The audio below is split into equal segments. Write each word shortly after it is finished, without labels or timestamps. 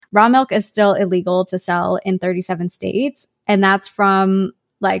raw milk is still illegal to sell in 37 states. And that's from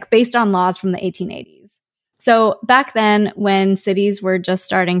based on laws from the 1880s. So back then, when cities were just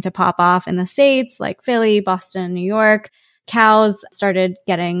starting to pop off in the States, like Philly, Boston, New York, cows started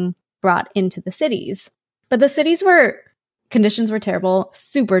getting brought into the cities. But the conditions were terrible,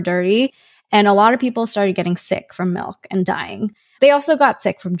 super dirty, and a lot of people started getting sick from milk and dying. They also got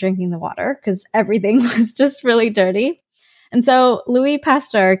sick from drinking the water because everything was just really dirty. And so Louis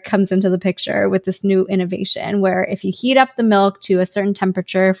Pasteur comes into the picture with this new innovation where if you heat up the milk to a certain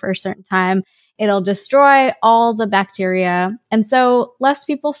temperature for a certain time, it'll destroy all the bacteria. And so less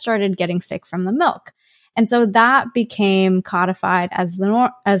people started getting sick from the milk. And so that became codified as the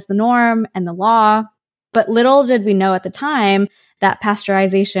norm and the law. But little did we know at the time that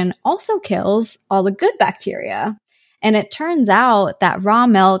pasteurization also kills all the good bacteria. And it turns out that raw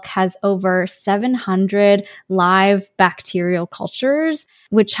milk has over 700 live bacterial cultures,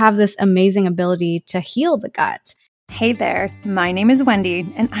 which have this amazing ability to heal the gut. Hey there, my name is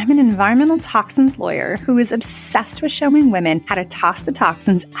Wendy, and I'm an environmental toxins lawyer who is obsessed with showing women how to toss the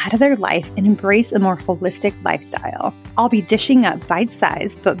toxins out of their life and embrace a more holistic lifestyle. I'll be dishing up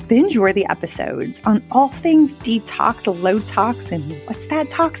bite-sized but binge-worthy episodes on all things detox, low toxin, what's that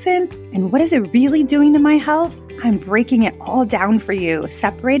toxin, and what is it really doing to my health? I'm breaking it all down for you,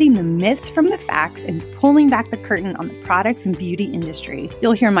 separating the myths from the facts and pulling back the curtain on the products and beauty industry.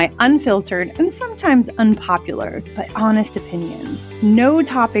 You'll hear my unfiltered and sometimes unpopular, but honest opinions. No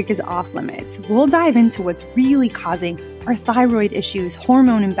topic is off limits. We'll dive into what's really causing our thyroid issues,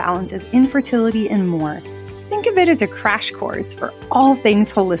 hormone imbalances, infertility, and more. Think of it as a crash course for all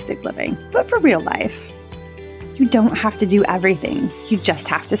things holistic living, but for real life. You don't have to do everything. You just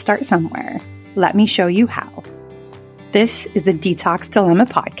have to start somewhere. Let me show you how. This is the Detox Dilemma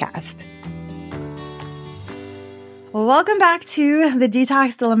podcast. Welcome back to the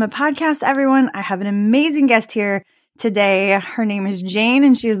Detox Dilemma podcast, everyone. I have an amazing guest here today. Her name is Jane,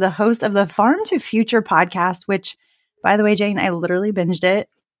 and she is the host of the Farm to Future podcast, which, by the way, Jane, I literally binged it.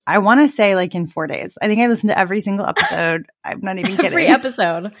 I want to say in 4 days. I think I listened to every single episode. I'm not even kidding. Every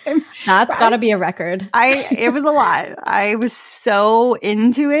episode. That's got to be a record. It was a lot. I was so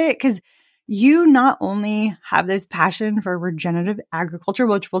into it because you not only have this passion for regenerative agriculture,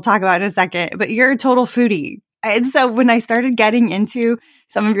 which we'll talk about in a second, but you're a total foodie. And so when I started getting into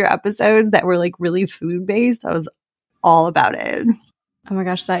some of your episodes that were really food-based, I was all about it. Oh my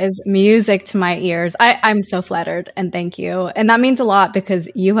gosh, that is music to my ears. I'm so flattered, and thank you. And that means a lot because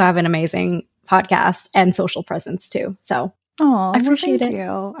you have an amazing podcast and social presence too. So I appreciate it.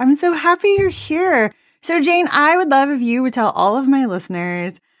 You. I'm so happy you're here. So Jane, I would love if you would tell all of my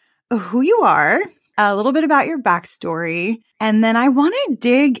listeners who you are, a little bit about your backstory, and then I want to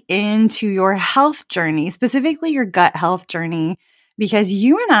dig into your health journey, specifically your gut health journey, because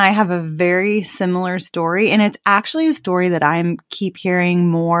you and I have a very similar story, and it's actually a story that I keep hearing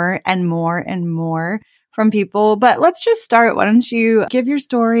more and more and more from people. But let's just start. Why don't you give your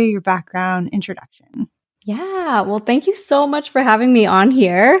story, your background, introduction? Yeah, well, thank you so much for having me on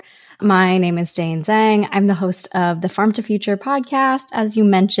here. My name is Jane Zhang. I'm the host of the Farm to Future podcast, as you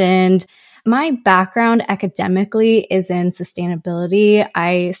mentioned. My background academically is in sustainability.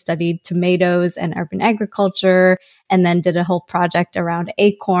 I studied tomatoes and urban agriculture, and then did a whole project around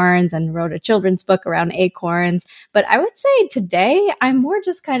acorns and wrote a children's book around acorns. But I would say today I'm more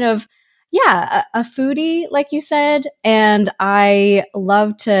just kind of, a foodie, like you said. And I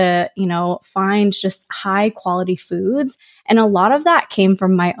love to, find just high quality foods. And a lot of that came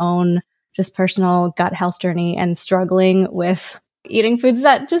from my own just personal gut health journey and struggling with eating foods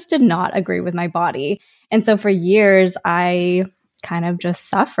that just did not agree with my body. And so for years, I kind of just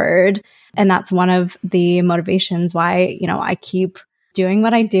suffered. And that's one of the motivations why, I keep doing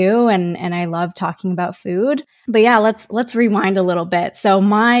what I do, and I love talking about food. But yeah, let's rewind a little bit. So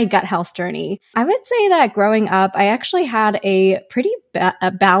my gut health journey, I would say that growing up, I actually had a pretty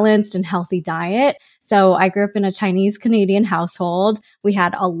balanced and healthy diet. So I grew up in a Chinese Canadian household. We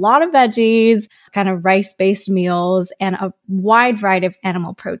had a lot of veggies, kind of rice-based meals, and a wide variety of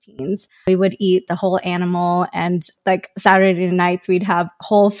animal proteins. We would eat the whole animal, and Saturday nights, we'd have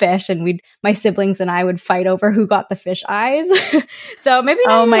whole fish, and my siblings and I would fight over who got the fish eyes. So maybe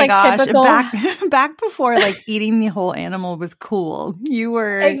not typical. Back before eating the whole animal was cool. You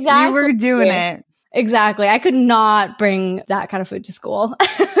were doing it. Exactly. I could not bring that kind of food to school.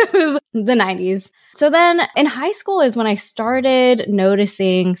 It was the 90s. So then in high school is when I started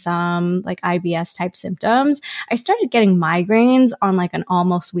noticing some IBS type symptoms. I started getting migraines on an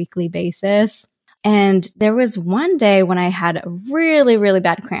almost weekly basis. And there was one day when I had really, really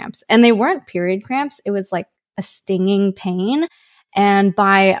bad cramps, and they weren't period cramps. It was a stinging pain. And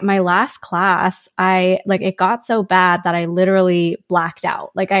by my last class, it got so bad that I literally blacked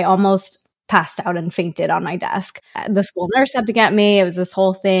out. Like I almost passed out and fainted on my desk. The school nurse had to get me. It was this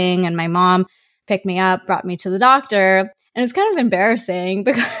whole thing. And my mom picked me up, brought me to the doctor. And it's kind of embarrassing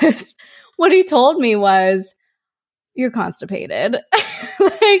because what he told me was, you're constipated.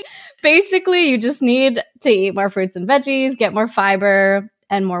 Like basically you just need to eat more fruits and veggies, get more fiber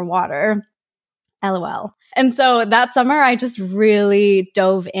and more water. LOL. And so that summer I just really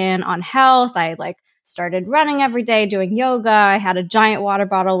dove in on health. I started running every day, doing yoga. I had a giant water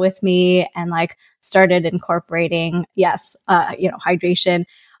bottle with me and started incorporating, hydration,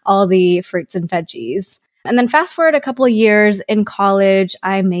 all the fruits and veggies. And then fast forward a couple of years in college,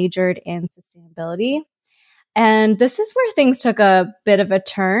 I majored in sustainability. And this is where things took a bit of a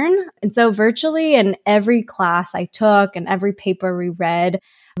turn. And so virtually in every class I took and every paper we read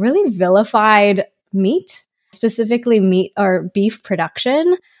really vilified meat, specifically meat or beef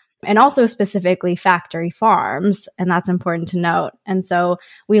production, and also specifically factory farms. And that's important to note. And so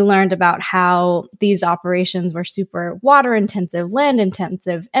we learned about how these operations were super water intensive, land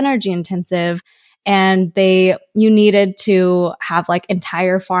intensive, energy intensive. And you needed to have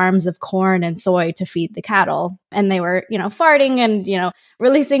entire farms of corn and soy to feed the cattle. And they were, farting and,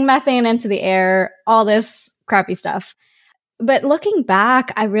 releasing methane into the air, all this crappy stuff. But looking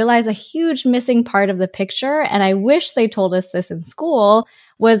back, I realized a huge missing part of the picture, and I wish they told us this in school,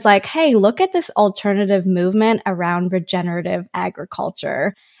 was hey, look at this alternative movement around regenerative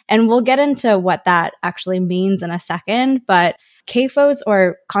agriculture. And we'll get into what that actually means in a second, but CAFOs,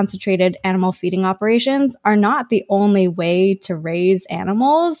 or concentrated animal feeding operations, are not the only way to raise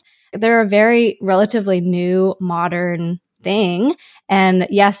animals. They're a very relatively new, modern thing. And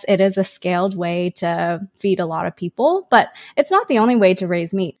yes, it is a scaled way to feed a lot of people, but it's not the only way to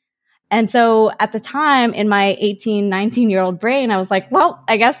raise meat. And so at the time, in my 18, 19-year-old brain, I was well,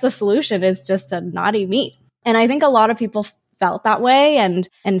 I guess the solution is just to not eat meat. And I think a lot of people felt that way and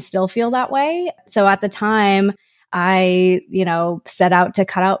still feel that way. So at the time, I, set out to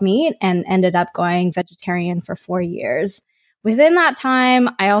cut out meat and ended up going vegetarian for 4 years. Within that time,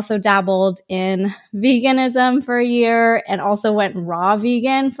 I also dabbled in veganism for a year and also went raw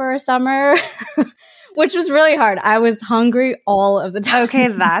vegan for a summer, which was really hard. I was hungry all of the time. Okay,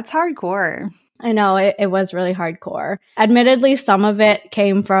 that's hardcore. I know, it was really hardcore. Admittedly, some of it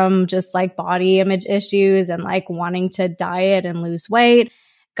came from just body image issues and wanting to diet and lose weight.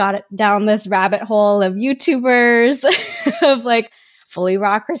 Got it down this rabbit hole of YouTubers of Fully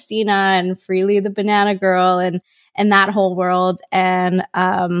Raw Christina and Freely the Banana Girl and that whole world, and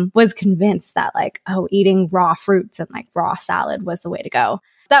was convinced that eating raw fruits and raw salad was the way to go.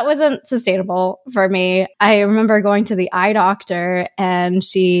 That wasn't sustainable for me. I remember going to the eye doctor and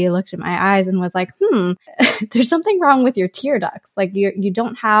she looked at my eyes and was there's something wrong with your tear ducts. You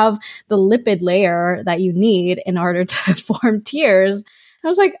don't have the lipid layer that you need in order to form tears. I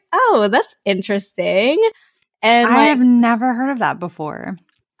was oh, that's interesting. And I have never heard of that before.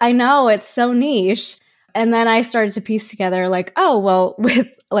 I know, it's so niche. And then I started to piece together oh, well, with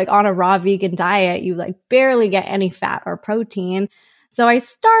on a raw vegan diet, you barely get any fat or protein. So I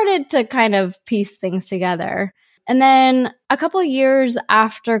started to kind of piece things together. And then a couple of years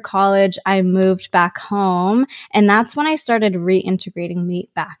after college, I moved back home. And that's when I started reintegrating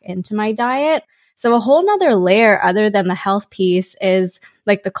meat back into my diet. So a whole nother layer other than the health piece is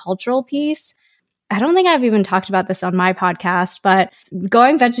the cultural piece. I don't think I've even talked about this on my podcast, but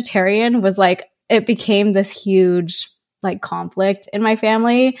going vegetarian was it became this huge conflict in my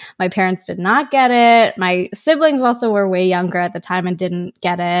family. My parents did not get it. My siblings also were way younger at the time and didn't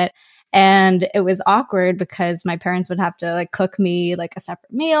get it. And it was awkward because my parents would have to cook me a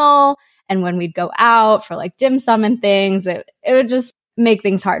separate meal. And when we'd go out for dim sum and things, it would just make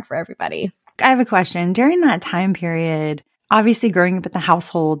things hard for everybody. I have a question. During that time period, obviously growing up in the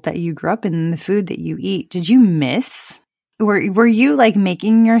household that you grew up in, the food that you eat, did you miss? Were you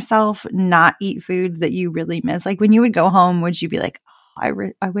making yourself not eat foods that you really miss? When you would go home, would you be oh,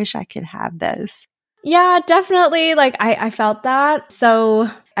 I wish I could have this? Yeah, definitely. I felt that. So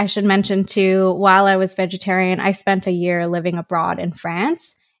I should mention too, while I was vegetarian, I spent a year living abroad in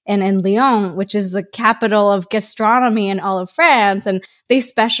France and in Lyon, which is the capital of gastronomy in all of France. And they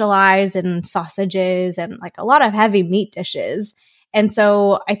specialize in sausages and a lot of heavy meat dishes. And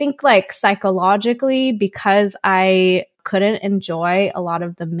so I think psychologically, because I couldn't enjoy a lot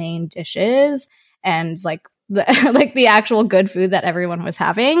of the main dishes and the actual good food that everyone was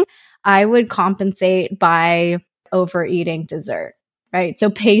having, I would compensate by overeating dessert, right?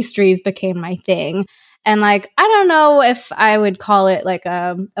 So pastries became my thing. And I don't know if I would call it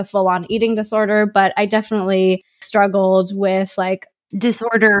a full-on eating disorder, but I definitely struggled with like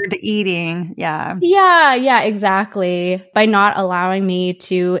disordered eating. Yeah. Yeah, exactly. By not allowing me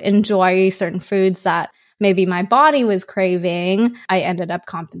to enjoy certain foods that maybe my body was craving, I ended up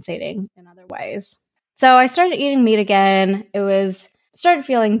compensating in other ways. So I started eating meat again. Started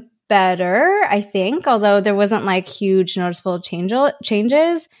feeling better, I think, although there wasn't like huge noticeable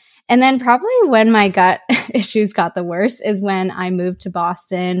changes. And then probably when my gut issues got the worst is when I moved to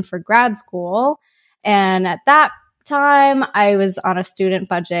Boston for grad school. And at that time, I was on a student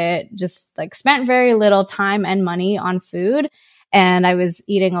budget, just like spent very little time and money on food. And I was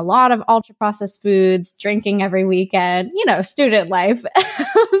eating a lot of ultra processed foods, drinking every weekend, student life.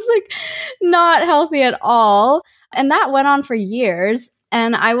 It was like not healthy at all. And that went on for years.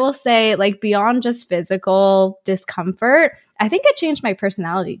 And I will say, like, beyond just physical discomfort, I think it changed my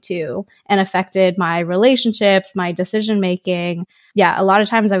personality too and affected my relationships, my decision making. Yeah, a lot of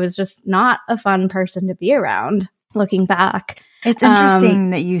times I was just not a fun person to be around looking back. It's interesting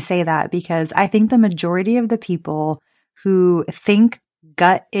that you say that, because I think the majority of the people who think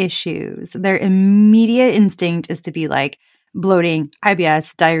gut issues, their immediate instinct is to be like bloating,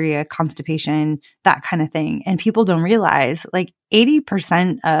 IBS, diarrhea, constipation, that kind of thing. And people don't realize like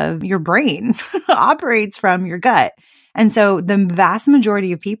 80% of your brain operates from your gut. And so the vast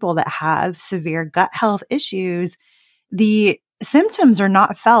majority of people that have severe gut health issues, the symptoms are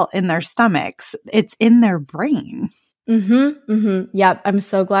not felt in their stomachs. It's in their brain. Yep. I'm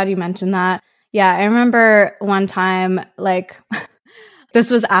so glad you mentioned that. Yeah. I remember one time, like, this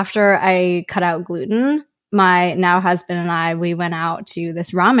was after I cut out gluten. My now husband and I, we went out to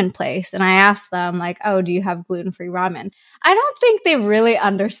this ramen place and I asked them like, oh, do you have gluten-free ramen? I don't think they really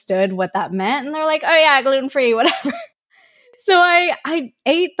understood what that meant. And they're like, oh yeah, gluten-free, whatever. So I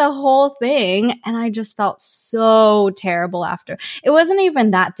ate the whole thing and I just felt so terrible after. It wasn't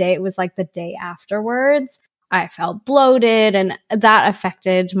even that day. It was like the day afterwards. I felt bloated and that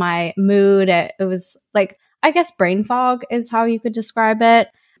affected my mood. It was like, I guess brain fog is how you could describe it.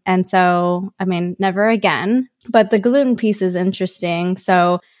 And so, I mean, never again. But the gluten piece is interesting.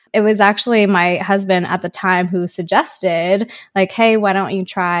 So it was actually my husband at the time who suggested, like, hey, why don't you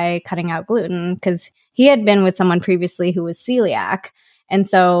try cutting out gluten? Because he had been with someone previously who was celiac. And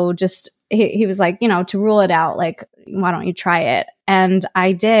so just, he was like, to rule it out, like, why don't you try it? And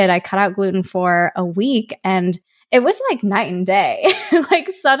I did. I cut out gluten for a week and it was like night and day.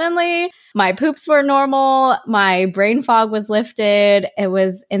 Like suddenly my poops were normal. My brain fog was lifted. It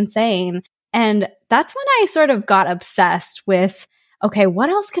was insane. And that's when I sort of got obsessed with, okay, what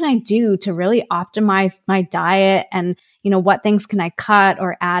else can I do to really optimize my diet? And, what things can I cut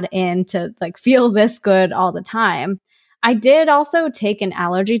or add in to like feel this good all the time? I did also take an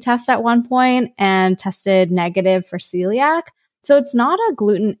allergy test at one point and tested negative for celiac. So it's not a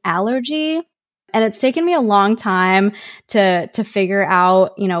gluten allergy. And it's taken me a long time to figure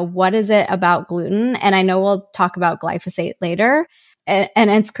out, what is it about gluten? And I know we'll talk about glyphosate later. And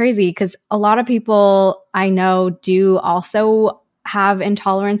it's crazy because a lot of people I know do also have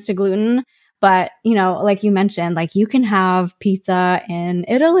intolerance to gluten. But, like you mentioned, like you can have pizza in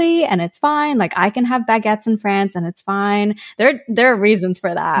Italy and it's fine. Like I can have baguettes in France and it's fine. There are reasons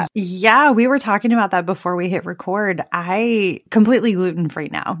for that. Yeah, we were talking about that before we hit record. I completely gluten-free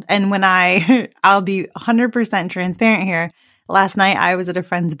now. And when I'll be 100% transparent here. Last night I was at a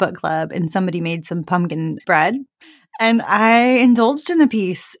friend's book club and somebody made some pumpkin bread and I indulged in a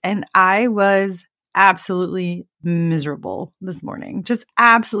piece and I was absolutely miserable this morning, just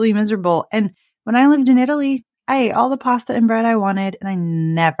absolutely miserable. And when I lived in Italy, I ate all the pasta and bread I wanted and I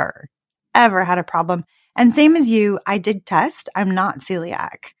never, ever had a problem. And same as you, I did test. I'm not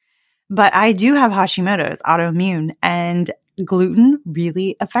celiac, but I do have Hashimoto's, autoimmune, and gluten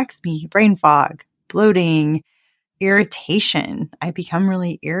really affects me. Brain fog, bloating, irritation. I become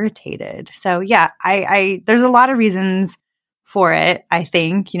really irritated. So yeah, I there's a lot of reasons for it. I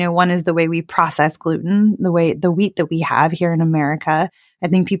think, one is the way we process gluten, the wheat that we have here in America. I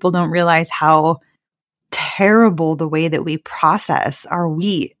think people don't realize how terrible the way that we process our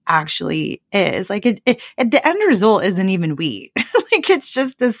wheat actually is. Like the end result isn't even wheat. Like it's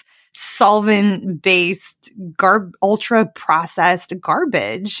just this solvent based ultra processed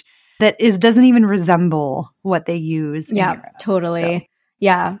garbage that doesn't even resemble what they use. Yeah, in Europe. totally. So.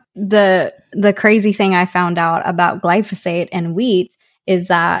 Yeah. The crazy thing I found out about glyphosate and wheat is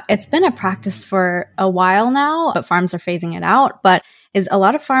that it's been a practice for a while now, but farms are phasing it out. But is a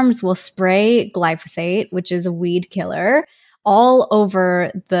lot of farms will spray glyphosate, which is a weed killer, all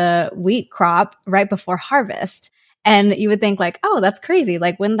over the wheat crop right before harvest. And you would think like, oh, that's crazy.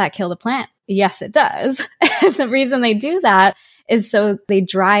 Like, wouldn't that kill the plant? Yes, it does. The reason they do that is so they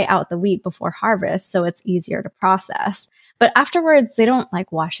dry out the wheat before harvest, so it's easier to process. But afterwards, they don't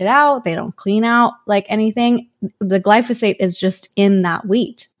like wash it out. They don't clean out like anything. The glyphosate is just in that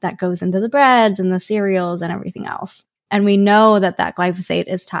wheat that goes into the breads and the cereals and everything else. And we know that that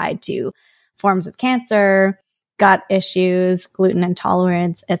glyphosate is tied to forms of cancer, gut issues, gluten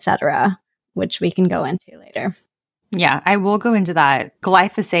intolerance, etc., which we can go into later. Yeah, I will go into that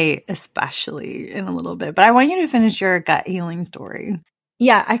glyphosate especially in a little bit, but I want you to finish your gut healing story.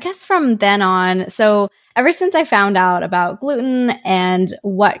 Yeah, I guess from then on, so ever since I found out about gluten and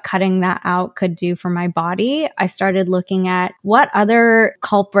what cutting that out could do for my body, I started looking at what other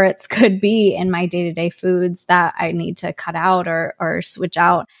culprits could be in my day-to-day foods that I need to cut out or switch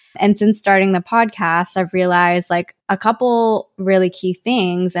out. And since starting the podcast, I've realized like a couple really key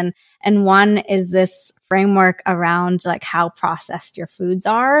things. And one is this framework around like how processed your foods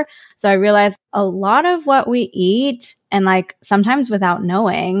are. So I realized a lot of what we eat, and like sometimes without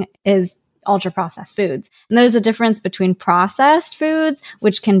knowing, is ultra processed foods. And there's a difference between processed foods,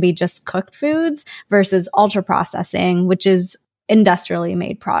 which can be just cooked foods, versus ultra processing, which is industrially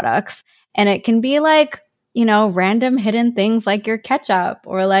made products. And it can be like, you know, random hidden things like your ketchup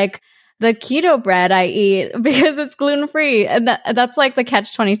or like the keto bread I eat because it's gluten-free. And that's like the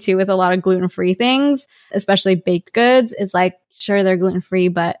catch-22 with a lot of gluten-free things, especially baked goods, is like, sure, they're gluten-free,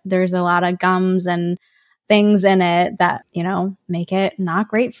 but there's a lot of gums and things in it that, you know, make it not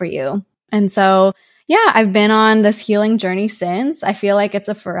great for you. And so, yeah, I've been on this healing journey since. I feel like it's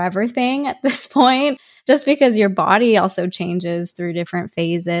a forever thing at this point, just because your body also changes through different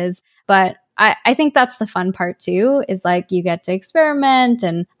phases. But I think that's the fun part too, is like you get to experiment,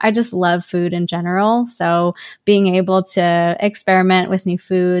 and I just love food in general. So being able to experiment with new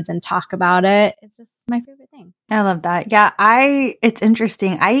foods and talk about it is just my favorite thing. I love that. Yeah, it's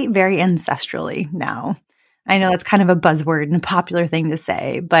interesting. I eat very ancestrally now. I know that's kind of a buzzword and a popular thing to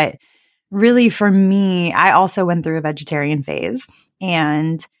say, but really for me, I also went through a vegetarian phase,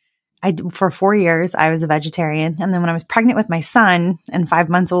 and for 4 years, I was a vegetarian. And then when I was pregnant with my son and 5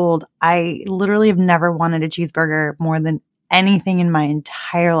 months old, I literally have never wanted a cheeseburger more than anything in my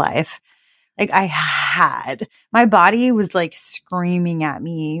entire life. Like my body was like screaming at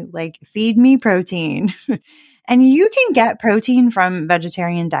me, like, feed me protein. And you can get protein from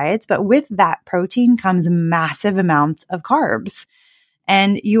vegetarian diets, but with that protein comes massive amounts of carbs.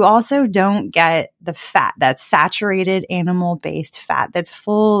 And you also don't get the fat, that's saturated animal-based fat that's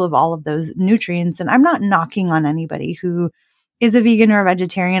full of all of those nutrients. And I'm not knocking on anybody who is a vegan or a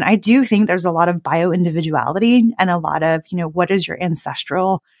vegetarian. I do think there's a lot of bio-individuality and a lot of, you know, what is your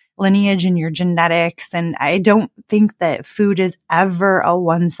ancestral lineage and your genetics. And I don't think that food is ever a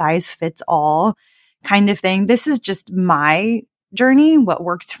one-size-fits-all kind of thing. This is just my journey, what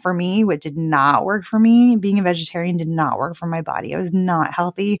works for me, what did not work for me. Being a vegetarian did not work for my body. I was not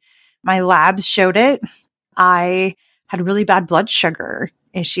healthy. My labs showed it. I had really bad blood sugar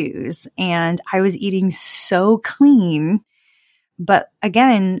issues, and I was eating so clean. But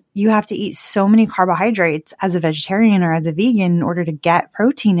again, you have to eat so many carbohydrates as a vegetarian or as a vegan in order to get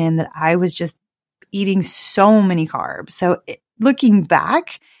protein in, that I was just eating so many carbs. So looking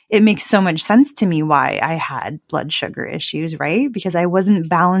back, it makes so much sense to me why I had blood sugar issues, right? Because I wasn't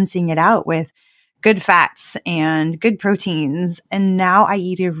balancing it out with good fats and good proteins. And now I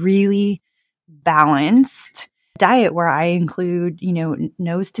eat a really balanced diet where I include, you know,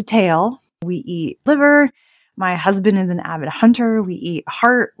 nose to tail. We eat liver. My husband is an avid hunter. We eat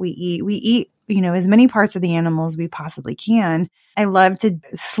heart. We eat, you know, as many parts of the animal as we possibly can. I love to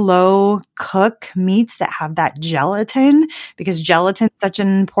slow cook meats that have that gelatin, because gelatin is such an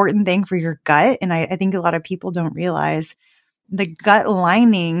important thing for your gut. And I think a lot of people don't realize the gut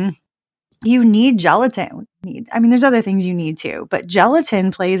lining, you need gelatin. There's other things you need too, but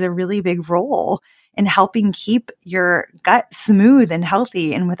gelatin plays a really big role in helping keep your gut smooth and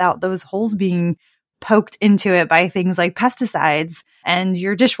healthy, and without those holes being poked into it by things like pesticides and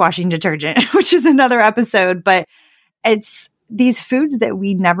your dishwashing detergent, which is another episode. But it's these foods that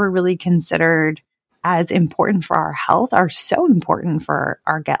we never really considered as important for our health are so important for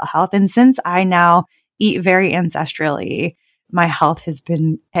our gut health. And since I now eat very ancestrally, my health has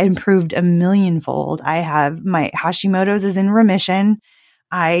been improved a millionfold. I have my Hashimoto's is in remission.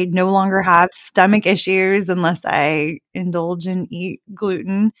 I no longer have stomach issues unless I indulge and eat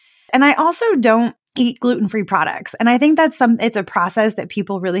gluten. And I also don't eat gluten-free products. And I think it's a process that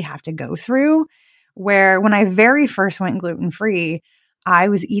people really have to go through, where when I very first went gluten-free, I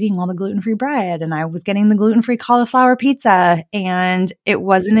was eating all the gluten-free bread and I was getting the gluten-free cauliflower pizza. And it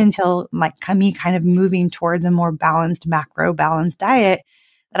wasn't until like me kind of moving towards a more balanced, macro balanced diet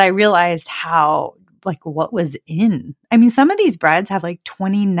that I realized how like what was in. I mean, some of these breads have like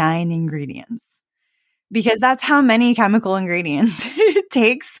 29 ingredients because that's how many chemical ingredients it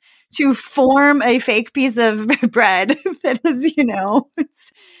takes to form a fake piece of bread that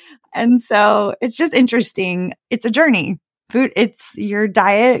is, and so it's just interesting. It's a journey. Food, it's your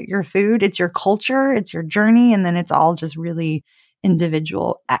diet, your food, it's your culture, it's your journey, and then it's all just really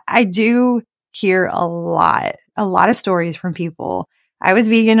individual. I do hear a lot of stories from people. I was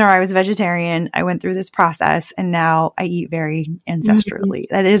vegan or I was vegetarian. I went through this process and now I eat very ancestrally.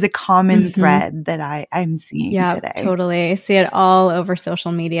 That is a common thread that I'm seeing today. Totally. I see it all over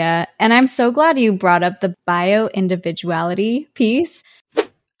social media. And I'm so glad you brought up the bio-individuality piece.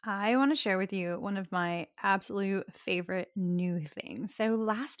 I want to share with you one of my absolute favorite new things. So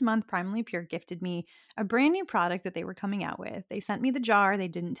last month, Primally Pure gifted me a brand new product that they were coming out with. They sent me the jar. They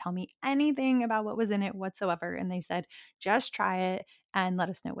didn't tell me anything about what was in it whatsoever. And they said, just try it and let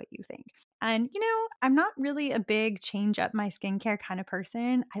us know what you think. And, I'm not really a big change up my skincare kind of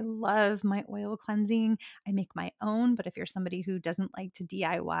person. I love my oil cleansing. I make my own. But if you're somebody who doesn't like to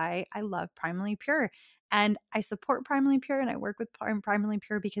DIY, I love Primally Pure. And I support Primally Pure and I work with Primally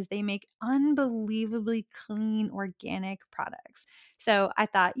Pure because they make unbelievably clean, organic products. So I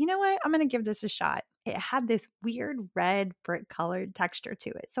thought, you know what? I'm going to give this a shot. It had this weird red brick colored texture to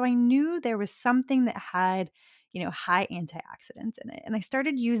it. So I knew there was something that had, high antioxidants in it. And I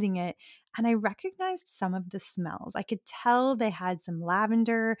started using it and I recognized some of the smells. I could tell they had some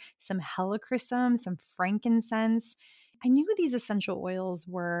lavender, some helichrysum, some frankincense. I knew these essential oils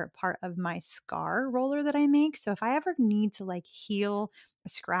were part of my scar roller that I make. So if I ever need to like heal a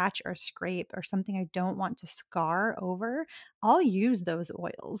scratch or a scrape or something I don't want to scar over, I'll use those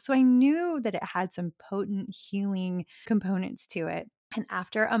oils. So I knew that it had some potent healing components to it. And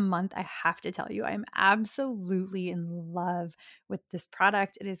after a month, I have to tell you, I'm absolutely in love with this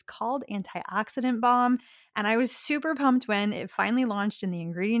product. It is called Antioxidant Balm. And I was super pumped when it finally launched and the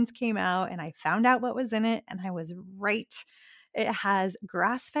ingredients came out and I found out what was in it. And I was right. It has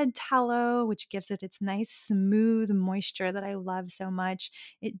grass-fed tallow, which gives it its nice, smooth moisture that I love so much.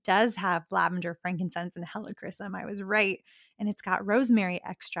 It does have lavender, frankincense, and helichrysum. I was right. And it's got rosemary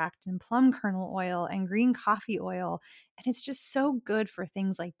extract and plum kernel oil and green coffee oil. And it's just so good for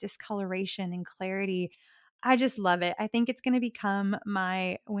things like discoloration and clarity. I just love it. I think it's going to become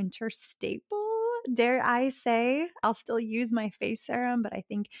my winter staple, dare I say. I'll still use my face serum, but I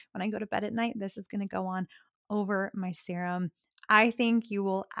think when I go to bed at night, this is going to go on over my serum. I think you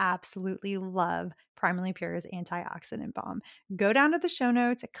will absolutely love Primally Pure's Antioxidant Balm. Go down to the show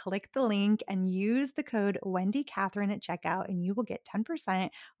notes, click the link, and use the code WendyCatherine at checkout, and you will get 10%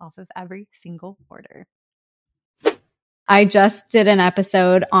 off of every single order. I just did an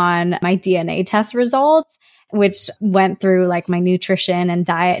episode on my DNA test results, which went through like my nutrition and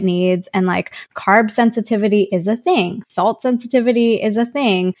diet needs, and like carb sensitivity is a thing. Salt sensitivity is a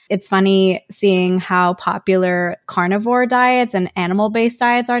thing. It's funny seeing how popular carnivore diets and animal-based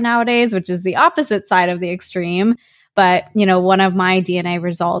diets are nowadays, which is the opposite side of the extreme. But, one of my DNA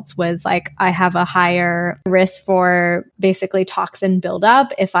results was like, I have a higher risk for basically toxin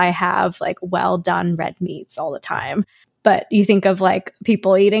buildup if I have like well done red meats all the time. But you think of like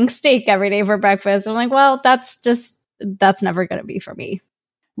people eating steak every day for breakfast. I'm like, well, that's never going to be for me.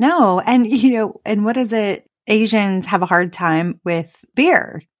 No. And, and what is it? Asians have a hard time with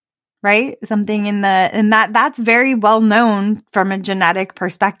beer, right? Something and that's very well known from a genetic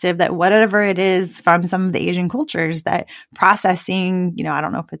perspective that whatever it is from some of the Asian cultures that processing, I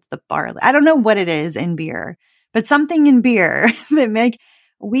don't know if it's the barley, I don't know what it is in beer, but something in beer that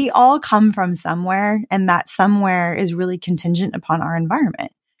we all come from somewhere, and that somewhere is really contingent upon our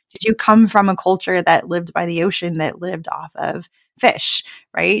environment. Did you come from a culture that lived by the ocean, that lived off of fish,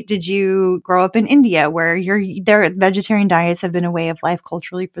 right? Did you grow up in India where their vegetarian diets have been a way of life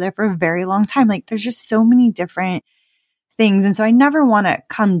culturally for a very long time? Like there's just so many different things. And so I never want to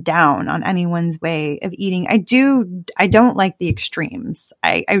come down on anyone's way of eating. I don't like the extremes.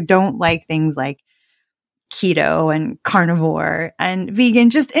 I don't like things like keto and carnivore and vegan,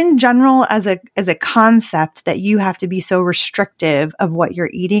 just in general as a concept that you have to be so restrictive of what you're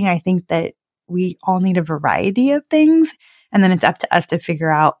eating. I think that we all need a variety of things, and then it's up to us to figure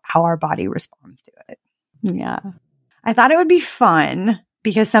out how our body responds to it. Yeah. I thought it would be fun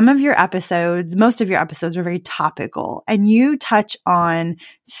because most of your episodes are very topical, and you touch on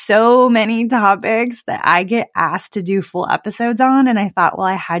so many topics that I get asked to do full episodes on. And I thought, well,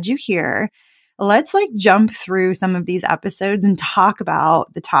 I had you here. Let's jump through some of these episodes and talk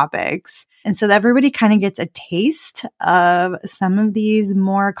about the topics. And so that everybody kind of gets a taste of some of these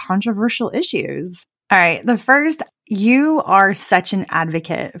more controversial issues. All right. The first, you are such an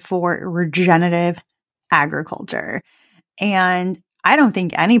advocate for regenerative agriculture. And I don't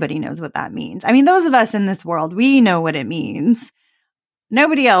think anybody knows what that means. I mean, those of us in this world, we know what it means.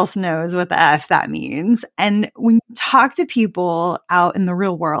 Nobody else knows what the F that means. And when you talk to people out in the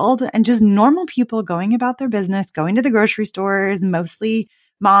real world and just normal people going about their business, going to the grocery stores, mostly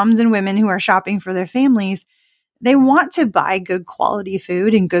moms and women who are shopping for their families, they want to buy good quality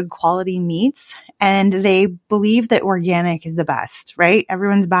food and good quality meats. And they believe that organic is the best, right?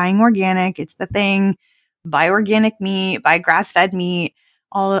 Everyone's buying organic. It's the thing. Buy organic meat, buy grass-fed meat,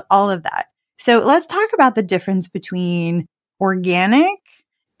 all of that. So let's talk about the difference between organic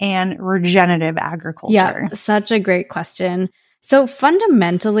and regenerative agriculture. Yeah, such a great question. So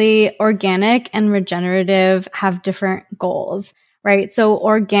fundamentally, organic and regenerative have different goals, right? So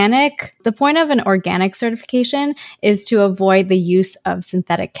the point of an organic certification is to avoid the use of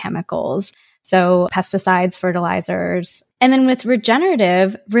synthetic chemicals. So pesticides, fertilizers. And then with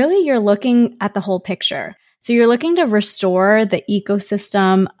regenerative, really you're looking at the whole picture. So you're looking to restore the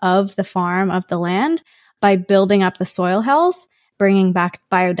ecosystem of the farm, of the land, by building up the soil health, bringing back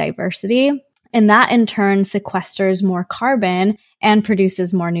biodiversity. And that in turn sequesters more carbon and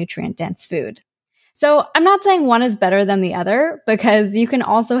produces more nutrient-dense food. So I'm not saying one is better than the other, because you can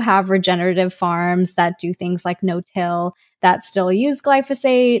also have regenerative farms that do things like no-till that still use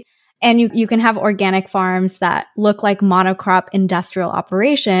glyphosate. And you can have organic farms that look like monocrop industrial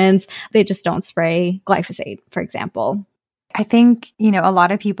operations. They just don't spray glyphosate, for example. I think, a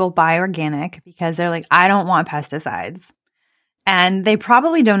lot of people buy organic because they're like, I don't want pesticides. And they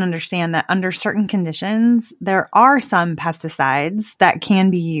probably don't understand that under certain conditions, there are some pesticides that can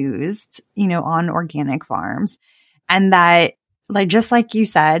be used, on organic farms. And that, just like you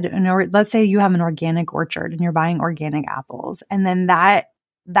said, let's say you have an organic orchard and you're buying organic apples. And then that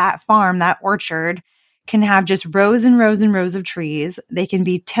farm, that orchard can have just rows and rows and rows of trees. They can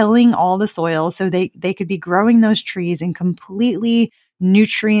be tilling all the soil. So they could be growing those trees in completely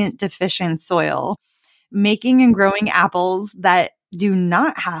nutrient deficient soil, making and growing apples that do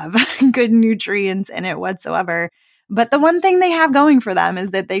not have good nutrients in it whatsoever. But the one thing they have going for them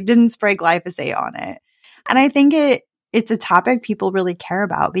is that they didn't spray glyphosate on it. And I think it's a topic people really care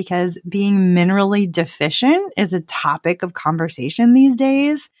about, because being minerally deficient is a topic of conversation these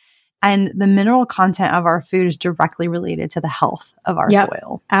days. And the mineral content of our food is directly related to the health of our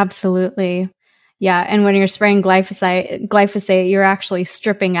soil. Absolutely. Yeah. And when you're spraying glyphosate, you're actually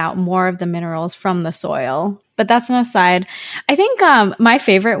stripping out more of the minerals from the soil. But that's an aside. I think my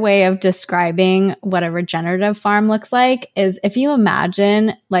favorite way of describing what a regenerative farm looks like is if you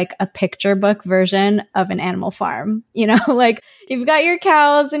imagine like a picture book version of an animal farm. Like you've got your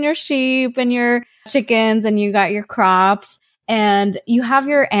cows and your sheep and your chickens and you got your crops and you have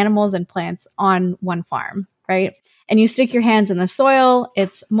your animals and plants on one farm, right? And you stick your hands in the soil,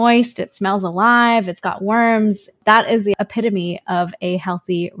 it's moist, it smells alive, it's got worms. That is the epitome of a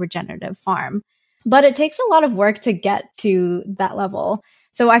healthy regenerative farm. But it takes a lot of work to get to that level.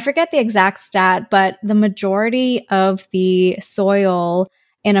 So I forget the exact stat, but the majority of the soil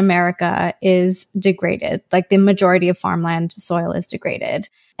in America is degraded. Like the majority of farmland soil is degraded.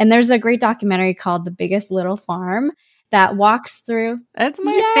 And there's a great documentary called The Biggest Little Farm that walks through. It's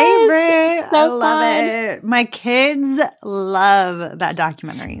my favorite. So I love it. My kids love that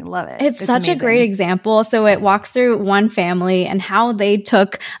documentary. Love it. It's such amazing. A great example. So it walks through one family and how they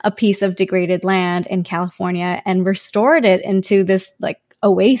took a piece of degraded land in California and restored it into this like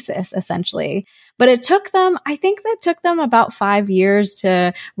oasis, essentially. But I think that took them about 5 years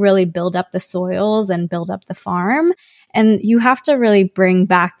to really build up the soils and build up the farm. And you have to really bring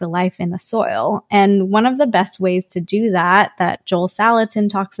back the life in the soil. And one of the best ways to do that Joel Salatin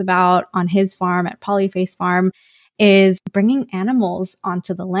talks about on his farm at Polyface Farm, is bringing animals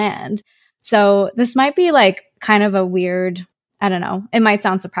onto the land. So this might be like kind of a weird, I don't know, it might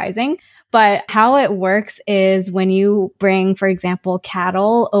sound surprising, but how it works is when you bring, for example,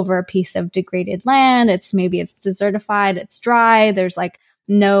 cattle over a piece of degraded land, it's desertified, it's dry, there's like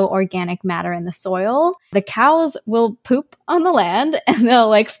no organic matter in the soil. The cows will poop on the land and they'll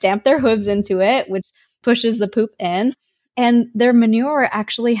like stamp their hooves into it, which pushes the poop in. And their manure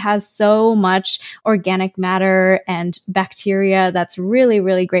actually has so much organic matter and bacteria that's really,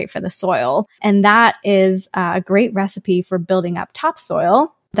 really great for the soil. And that is a great recipe for building up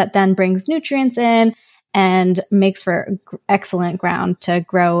topsoil that then brings nutrients in and makes for excellent ground to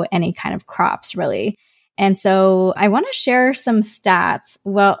grow any kind of crops, really. And so I want to share some stats.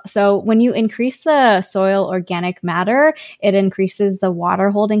 Well, so when you increase the soil organic matter, it increases the water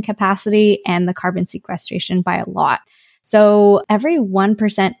holding capacity and the carbon sequestration by a lot. So every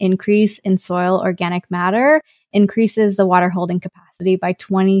 1% increase in soil organic matter increases the water holding capacity by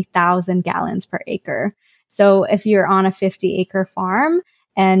 20,000 gallons per acre. So if you're on a 50-acre farm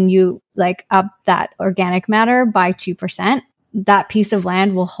and you like up that organic matter by 2%, that piece of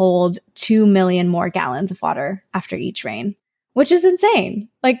land will hold 2 million more gallons of water after each rain, which is insane.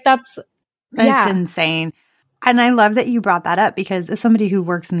 Like It's insane. And I love that you brought that up because as somebody who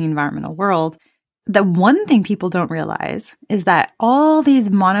works in the environmental world, the one thing people don't realize is that all these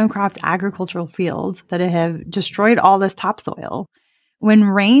monocropped agricultural fields that have destroyed all this topsoil, when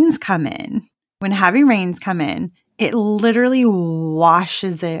heavy rains come in, it literally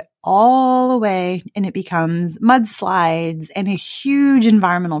washes it all away and it becomes mudslides and a huge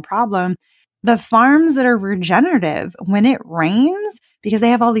environmental problem. The farms that are regenerative, when it rains, because they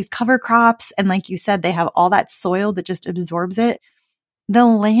have all these cover crops, and like you said, they have all that soil that just absorbs it, the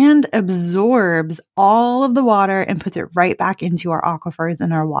land absorbs all of the water and puts it right back into our aquifers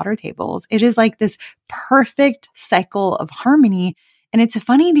and our water tables. It is like this perfect cycle of harmony. And it's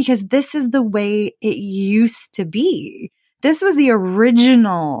funny because this is the way it used to be. This was the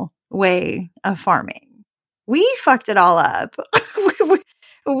original way of farming. We fucked it all up.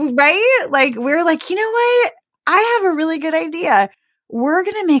 Right? Like, we're like, you know what? I have a really good idea. We're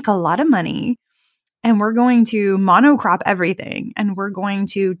going to make a lot of money and we're going to monocrop everything and we're going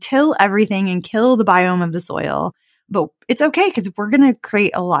to till everything and kill the biome of the soil. But it's okay because we're going to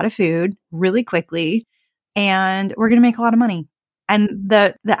create a lot of food really quickly and we're going to make a lot of money. And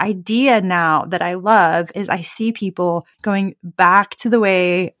the idea now that I love is I see people going back to the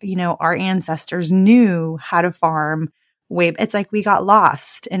way, our ancestors knew how to farm. It's like we got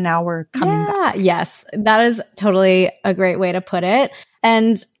lost and now we're coming back. Yes, that is totally a great way to put it.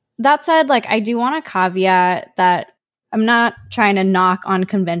 And that said, like, I do want to caveat that I'm not trying to knock on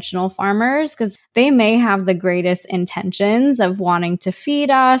conventional farmers because they may have the greatest intentions of wanting to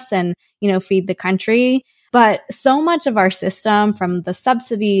feed us and, feed the country. But so much of our system, from the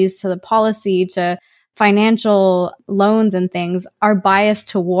subsidies to the policy to financial loans and things, are biased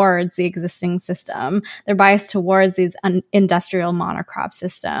towards the existing system. They're biased towards these industrial monocrop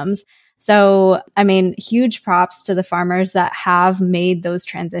systems. So, I mean, huge props to the farmers that have made those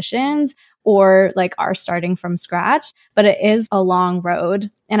transitions or like are starting from scratch, but it is a long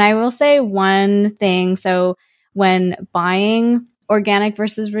road. And I will say one thing. So when buying organic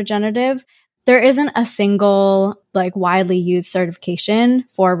versus regenerative, there isn't a single like widely used certification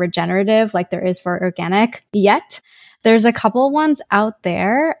for regenerative like there is for organic yet. There's a couple ones out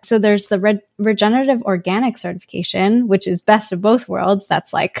there. So there's the regenerative organic certification, which is best of both worlds.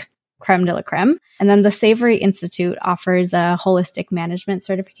 That's like creme de la creme. And then the Savory Institute offers a holistic management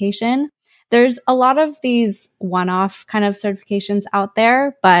certification. There's a lot of these one-off kind of certifications out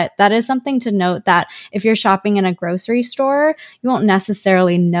there, but that is something to note that if you're shopping in a grocery store, you won't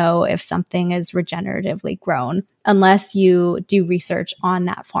necessarily know if something is regeneratively grown unless you do research on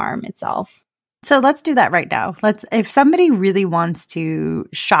that farm itself. So let's do that right now. If somebody really wants to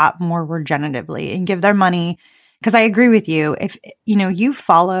shop more regeneratively and give their money, because I agree with you, if you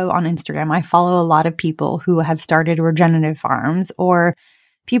follow on Instagram, I follow a lot of people who have started regenerative farms or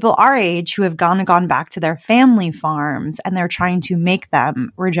people our age who have gone back to their family farms and they're trying to make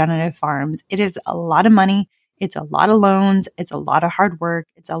them regenerative farms. It is a lot of money. It's a lot of loans. It's a lot of hard work.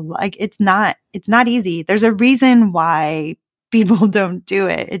 It's not easy. There's a reason why people don't do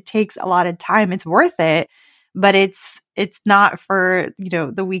it. It takes a lot of time. It's worth it, but it's not for,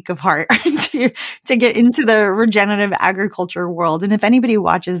 the weak of heart to get into the regenerative agriculture world. And if anybody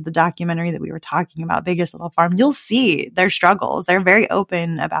watches the documentary that we were talking about, Biggest Little Farm, you'll see their struggles. They're very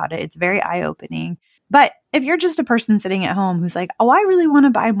open about it. It's very eye-opening. But if you're just a person sitting at home who's like, oh, I really want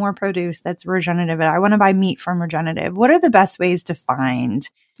to buy more produce that's regenerative and I want to buy meat from regenerative, what are the best ways to find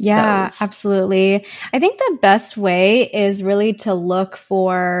those? Absolutely. I think the best way is really to look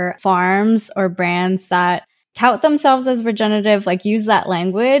for farms or brands that tout themselves as regenerative, like use that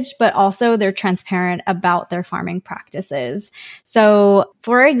language, but also they're transparent about their farming practices. So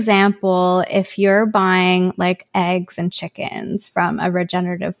for example, if you're buying like eggs and chickens from a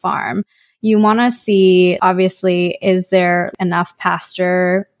regenerative farm, you want to see, obviously, is there enough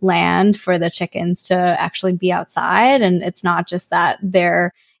pasture land for the chickens to actually be outside? And it's not just that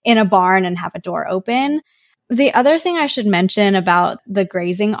they're in a barn and have a door open. The other thing I should mention about the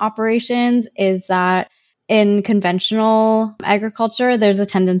grazing operations is that in conventional agriculture, there's a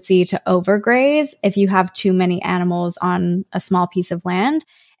tendency to overgraze if you have too many animals on a small piece of land.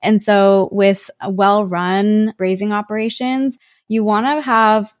 And so with well-run grazing operations, you want to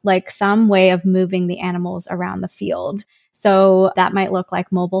have like some way of moving the animals around the field. So that might look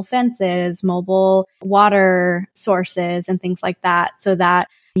like mobile fences, mobile water sources, and things like that, so that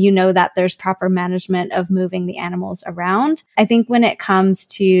you know that there's proper management of moving the animals around. I think when it comes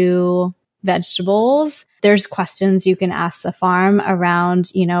to vegetables, there's questions you can ask the farm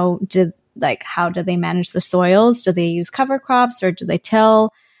around, how do they manage the soils? Do they use cover crops or do they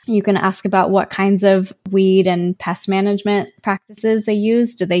till? You can ask about what kinds of weed and pest management practices they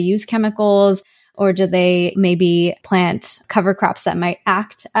use. Do they use chemicals? Or do they maybe plant cover crops that might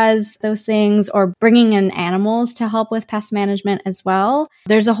act as those things, or bringing in animals to help with pest management as well?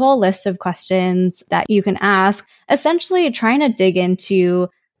 There's a whole list of questions that you can ask, essentially trying to dig into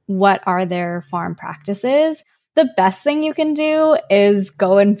what are their farm practices. The best thing you can do is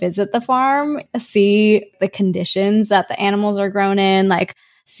go and visit the farm, see the conditions that the animals are grown in,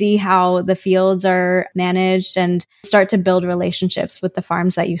 see how the fields are managed, and start to build relationships with the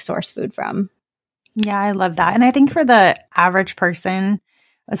farms that you source food from. Yeah, I love that. And I think for the average person,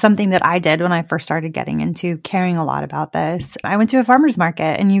 something that I did when I first started getting into caring a lot about this, I went to a farmer's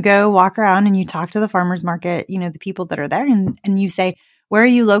market, and you go walk around and you talk to the farmer's market, the people that are there, and you say, where are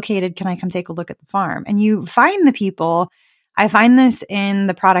you located? Can I come take a look at the farm? And you find the people. I find this in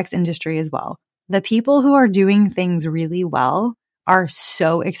the products industry as well. The people who are doing things really well are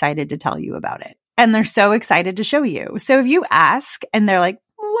so excited to tell you about it. And they're so excited to show you. So if you ask and they're like,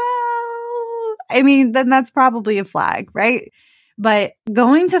 then that's probably a flag, right? But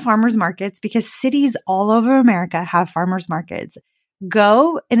going to farmers markets, because cities all over America have farmers markets,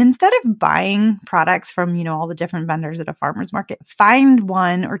 go and instead of buying products from, all the different vendors at a farmer's market, find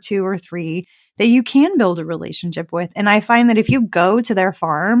one or two or three that you can build a relationship with. And I find that if you go to their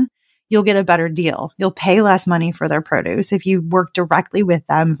farm, you'll get a better deal. You'll pay less money for their produce if you work directly with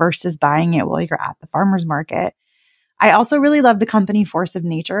them versus buying it while you're at the farmer's market. I also really love the company Force of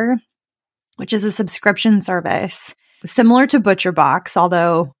Nature, which is a subscription service similar to ButcherBox,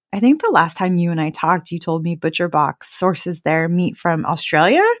 although I think the last time you and I talked, you told me ButcherBox sources their meat from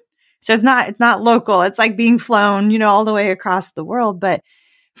Australia. So it's not local. It's like being flown, all the way across the world. But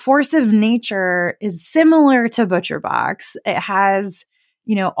Force of Nature is similar to ButcherBox. It has,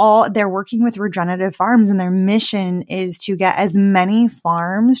 they're working with regenerative farms, and their mission is to get as many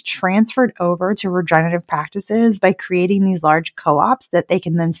farms transferred over to regenerative practices by creating these large co-ops that they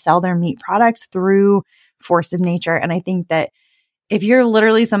can then sell their meat products through Force of Nature. And I think that if you're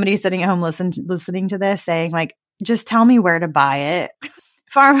literally somebody sitting at home listening to this saying just tell me where to buy it,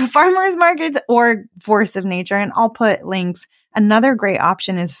 farmers markets or Force of Nature, and I'll put links. Another great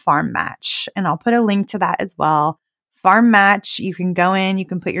option is Farm Match, and I'll put a link to that as well. Farm Match, you can go in, you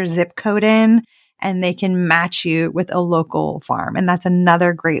can put your zip code in, and they can match you with a local farm. And that's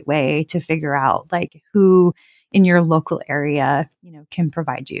another great way to figure out who in your local area, can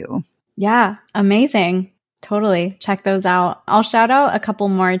provide you. Yeah, amazing. Totally. Check those out. I'll shout out a couple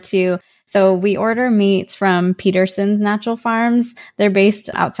more too. So we order meats from Peterson's Natural Farms. They're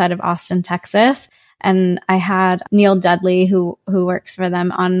based outside of Austin, Texas. And I had Neil Dudley, who works for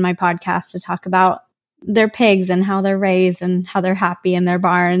them, on my podcast to talk about their pigs and how they're raised and how they're happy in their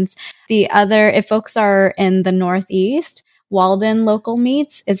barns. If folks are in the Northeast, Walden Local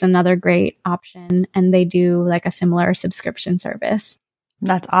Meats is another great option. And they do a similar subscription service.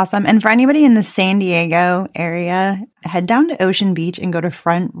 That's awesome. And for anybody in the San Diego area, head down to Ocean Beach and go to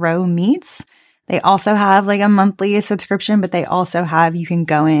Front Row Meats. They also have a monthly subscription, but they also have, you can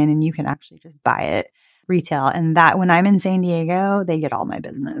go in and you can actually just buy it retail. And that when I'm in San Diego, they get all my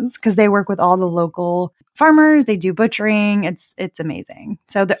business because they work with all the local farmers. They do butchering. It's amazing.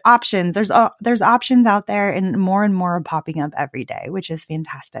 So the options, there's options out there, and more are popping up every day, which is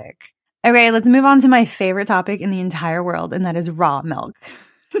fantastic. Okay, let's move on to my favorite topic in the entire world, and that is raw milk.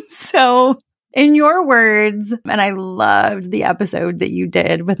 So in your words, and I loved the episode that you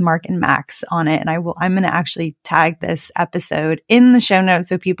did with Mark and Max on it, and I'm going to actually tag this episode in the show notes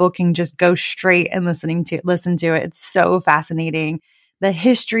so people can just go straight and listen to it. It's so fascinating. The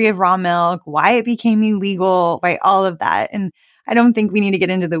history of raw milk, why it became illegal, right? All of that. And I don't think we need to get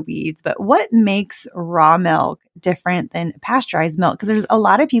into the weeds, but what makes raw milk different than pasteurized milk? Because there's a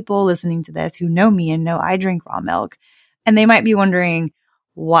lot of people listening to this who know me and know I drink raw milk, and they might be wondering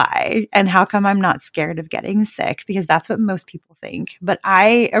why and how come I'm not scared of getting sick, because that's what most people think. But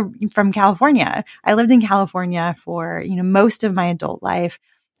from California, I lived in California for, most of my adult life.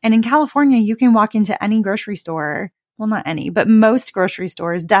 And in California, you can walk into any grocery store. Well, not any, but most grocery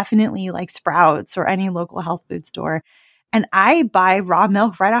stores, definitely like Sprouts or any local health food store. And I buy raw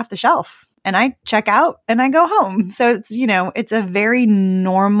milk right off the shelf, and I check out and I go home. So it's a very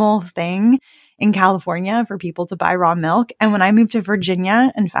normal thing in California for people to buy raw milk. And when I moved to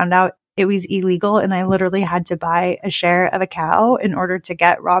Virginia and found out it was illegal and I literally had to buy a share of a cow in order to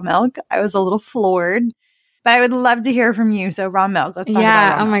get raw milk. I was a little floored, but I would love to hear from you. So raw milk, let's talk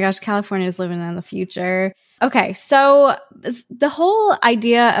about raw milk. Oh my gosh, California is living in the future. Okay, so the whole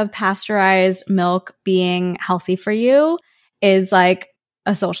idea of pasteurized milk being healthy for you is like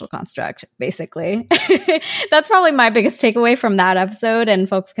a social construct, basically. That's probably my biggest takeaway from that episode, and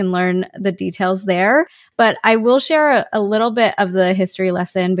folks can learn the details there. But I will share a little bit of the history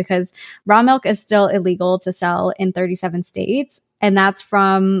lesson because raw milk is still illegal to sell in 37 states. And that's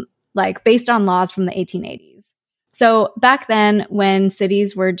from based on laws from the 1880s. So back then, when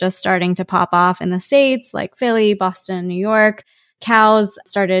cities were just starting to pop off in the States, like Philly, Boston, New York, cows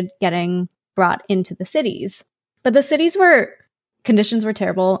started getting brought into the cities. But the conditions were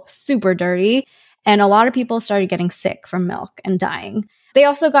terrible, super dirty, and a lot of people started getting sick from milk and dying. They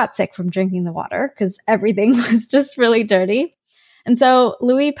also got sick from drinking the water because everything was just really dirty. And so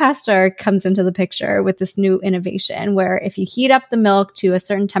Louis Pasteur comes into the picture with this new innovation where if you heat up the milk to a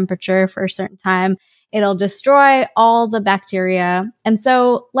certain temperature for a certain time, it'll destroy all the bacteria. And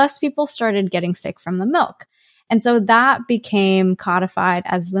so less people started getting sick from the milk. And so that became codified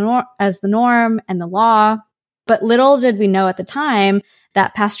as the norm and the law. But little did we know at the time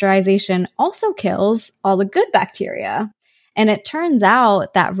that pasteurization also kills all the good bacteria. And it turns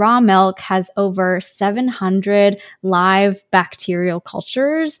out that raw milk has over 700 live bacterial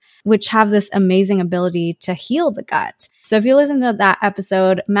cultures, which have this amazing ability to heal the gut. So if you listen to that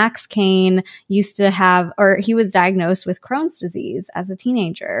episode, Max Kane he was diagnosed with Crohn's disease as a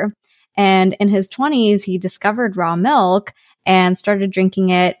teenager. And in his 20s, he discovered raw milk and started drinking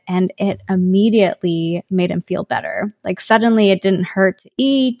it, and it immediately made him feel better. Suddenly it didn't hurt to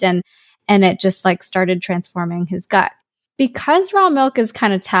eat, and it just started transforming his gut. Because raw milk is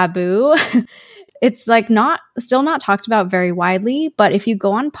kind of taboo, it's still not talked about very widely, but if you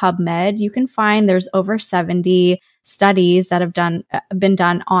go on PubMed, you can find there's over 70 studies that have been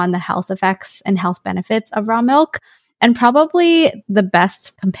done on the health effects and health benefits of raw milk. And probably the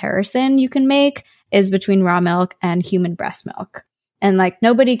best comparison you can make is between raw milk and human breast milk. And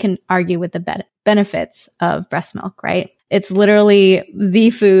nobody can argue with the benefits of breast milk, right? It's literally the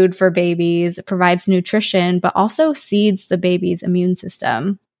food for babies. It provides nutrition, but also seeds the baby's immune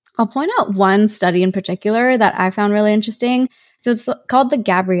system. I'll point out one study in particular that I found really interesting. So it's called the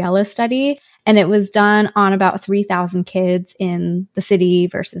Gabriella study, and it was done on about 3,000 kids in the city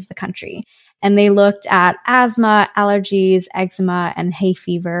versus the country. And they looked at asthma, allergies, eczema, and hay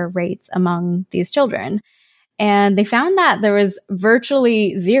fever rates among these children. And they found that there was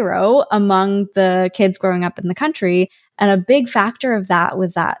virtually zero among the kids growing up in the country. And a big factor of that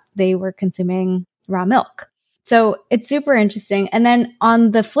was that they were consuming raw milk. So it's super interesting. And then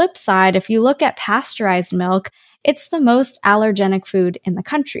on the flip side, if you look at pasteurized milk, it's the most allergenic food in the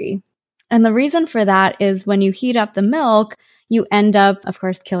country. And the reason for that is when you heat up the milk, you end up, of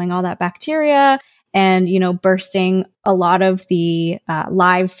course, killing all that bacteria and, bursting a lot of the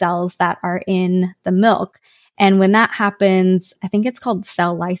live cells that are in the milk. And when that happens, I think it's called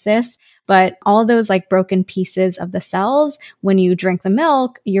cell lysis, but all those broken pieces of the cells, when you drink the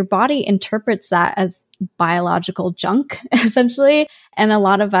milk, your body interprets that as biological junk, essentially. And a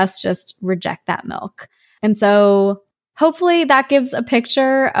lot of us just reject that milk. And so hopefully that gives a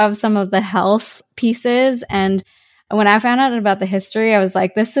picture of some of the health pieces. And when I found out about the history, I was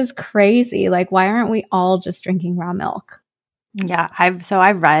like, this is crazy. Why aren't we all just drinking raw milk? Yeah,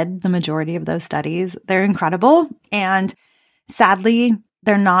 I've read the majority of those studies. They're incredible. And sadly,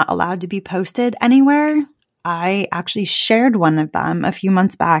 they're not allowed to be posted anywhere. I actually shared one of them a few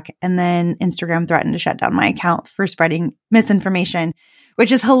months back, and then Instagram threatened to shut down my account for spreading misinformation,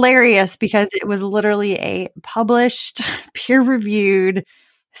 which is hilarious because it was literally a published, peer-reviewed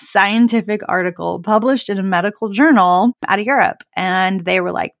scientific article published in a medical journal out of Europe. And they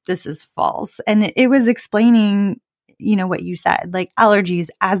were like, this is false. And it was explaining what you said, allergies,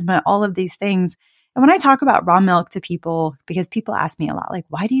 asthma, all of these things. And when I talk about raw milk to people, because people ask me a lot,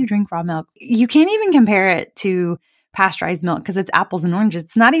 why do you drink raw milk? You can't even compare it to pasteurized milk because it's apples and oranges.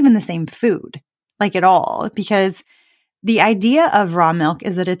 It's not even the same food, at all, because the idea of raw milk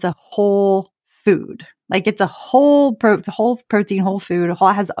is that it's a whole food. It's a whole protein, whole food. It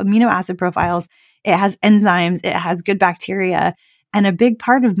has amino acid profiles. It has enzymes. It has good bacteria. And a big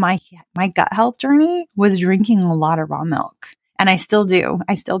part of my gut health journey was drinking a lot of raw milk. And I still do.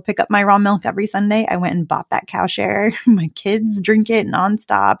 I still pick up my raw milk every Sunday. I went and bought that cow share. My kids drink it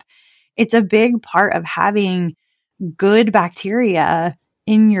nonstop. It's a big part of having good bacteria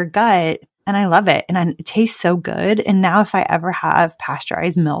in your gut. And I love it. And it tastes so good. And now if I ever have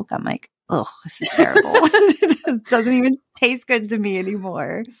pasteurized milk, I'm like, oh, this is terrible. It doesn't even taste good to me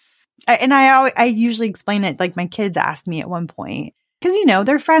anymore. I usually explain it like my kids asked me at one point because,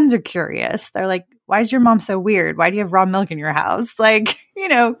 their friends are curious. They're like, why is your mom so weird? Why do you have raw milk in your house? Like,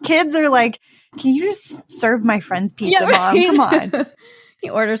 kids are like, can you just serve my friend's pizza, Mom? Come on.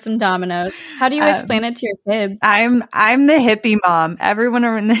 You order some Domino's. How do you explain it to your kids? I'm the hippie mom. Everyone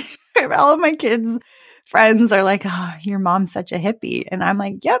all of my kids' friends are like, oh, your mom's such a hippie. And I'm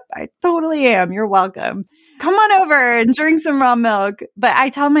like, yep, I totally am. You're welcome. Come on over and drink some raw milk. But I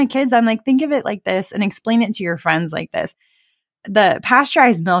tell my kids, I'm like, think of it like this and explain it to your friends like this. The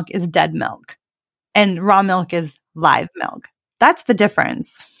pasteurized milk is dead milk and raw milk is live milk. That's the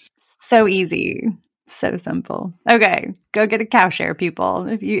difference. So easy. So simple. Okay, go get a cow share, people.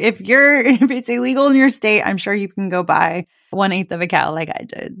 If it's illegal in your state, I'm sure you can go buy 1/8 of a cow like I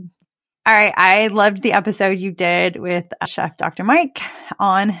did. All right, I loved the episode you did with Chef Dr. Mike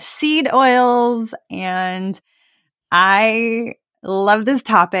on seed oils, and I love this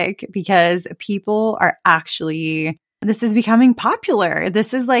topic because people are this is becoming popular.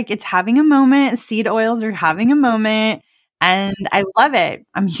 This is like, it's having a moment. Seed oils are having a moment. And I love it.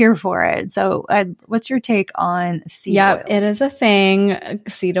 I'm here for it. So what's your take on seed oils? It is a thing.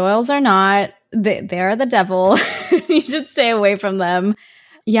 Seed oils are not. They're the devil. You should stay away from them.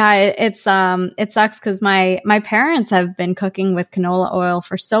 Yeah, it sucks because my parents have been cooking with canola oil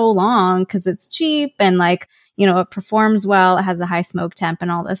for so long because it's cheap and it performs well. It has a high smoke temp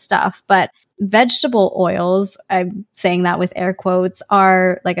and all this stuff. But vegetable oils, I'm saying that with air quotes,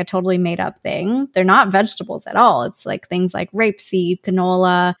 are like a totally made up thing. They're not vegetables at all. It's like things like rapeseed,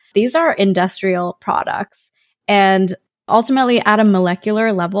 canola. These are industrial products. And ultimately, at a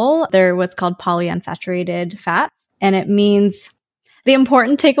molecular level, they're what's called polyunsaturated fats. And it means the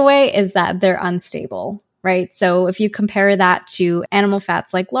important takeaway is that they're unstable, right? So if you compare that to animal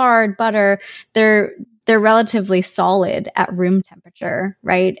fats like lard, butter, they're relatively solid at room temperature,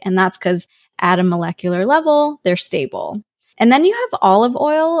 right? And that's because at a molecular level, they're stable. And then you have olive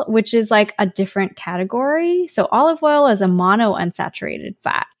oil, which is like a different category. So olive oil is a monounsaturated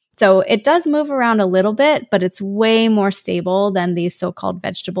fat. So it does move around a little bit, but it's way more stable than these so-called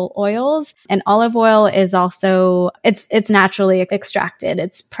vegetable oils. And olive oil is also, it's naturally extracted.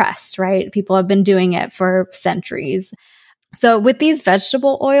 It's pressed, right? People have been doing it for centuries. So with these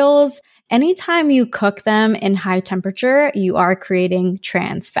vegetable oils, anytime you cook them in high temperature, you are creating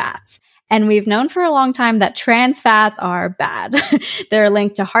trans fats. And we've known for a long time that trans fats are bad. They're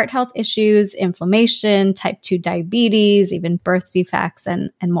linked to heart health issues, inflammation, type 2 diabetes, even birth defects, and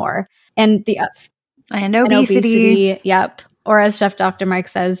more. And obesity. Yep. Or as Chef Dr. Mike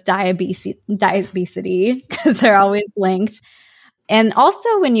says, diabetes, because they're always linked. And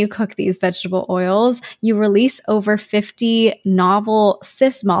also when you cook these vegetable oils, you release over 50 novel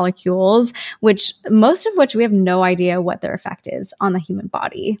cis molecules, most of which we have no idea what their effect is on the human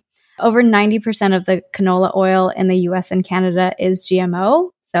body. Over 90% of the canola oil in the US and Canada is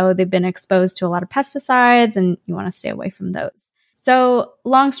GMO. So they've been exposed to a lot of pesticides and you want to stay away from those. So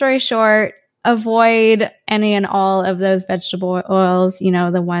long story short, avoid any and all of those vegetable oils,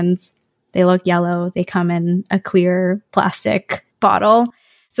 the ones, they look yellow, they come in a clear plastic bottle.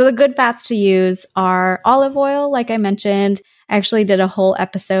 So the good fats to use are olive oil, like I mentioned. I actually did a whole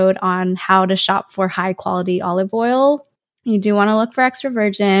episode on how to shop for high quality olive oil. You do want to look for extra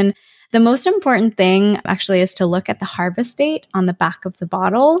virgin. The most important thing actually is to look at the harvest date on the back of the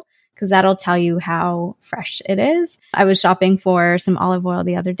bottle because that'll tell you how fresh it is. I was shopping for some olive oil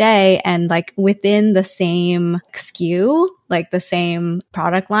the other day and within the same SKU, the same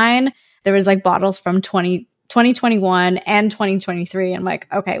product line, there was bottles from 2021 and 2023. I'm like,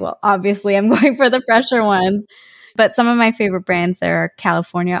 okay, well, obviously I'm going for the fresher ones. But some of my favorite brands there are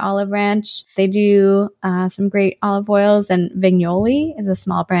California Olive Ranch. They do some great olive oils, and Vignoli is a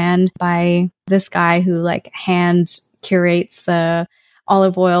small brand by this guy who hand curates the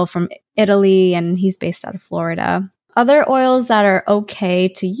olive oil from Italy, and he's based out of Florida. Other oils that are okay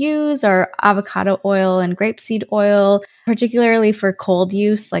to use are avocado oil and grapeseed oil, particularly for cold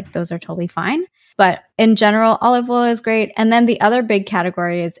use. Those are totally fine. But in general, olive oil is great. And then the other big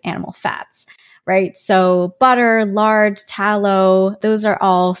category is animal fats. Right? So butter, lard, tallow, those are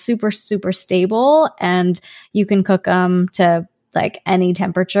all super, super stable and you can cook them to any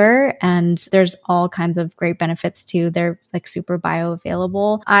temperature and there's all kinds of great benefits too. They're super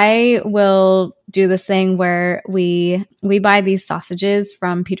bioavailable. I will do this thing where we buy these sausages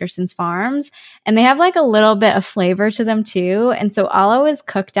from Peterson's Farms and they have a little bit of flavor to them too. And so I'll always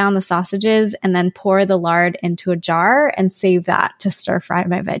cook down the sausages and then pour the lard into a jar and save that to stir fry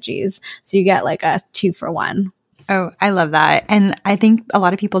my veggies. So you get a 2-for-1. Oh, I love that. And I think a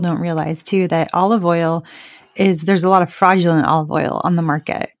lot of people don't realize too that olive oil is there's a lot of fraudulent olive oil on the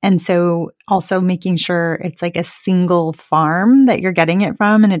market. And so also making sure it's like a single farm that you're getting it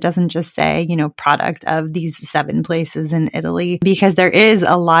from, and it doesn't just say, product of these 7 places in Italy, because there is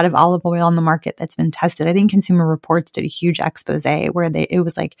a lot of olive oil on the market that's been tested. I think Consumer Reports did a huge expose where it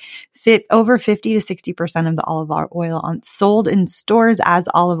was like over 50 to 60% of the olive oil sold in stores as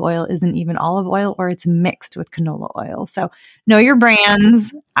olive oil isn't even olive oil, or it's mixed with canola oil. So know your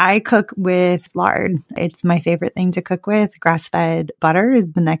brands. I cook with lard. It's my favorite thing to cook with. Grass-fed butter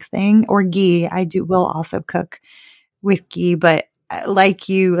is the next thing, or ghee. Will also cook with ghee, but like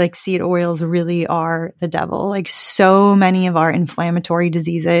seed oils really are the devil. Like so many of our inflammatory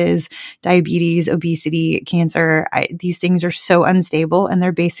diseases, diabetes, obesity, cancer, these things are so unstable, and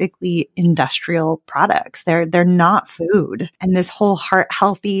they're basically industrial products. They're not food. And this whole heart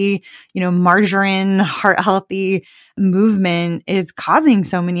healthy, margarine, heart healthy movement is causing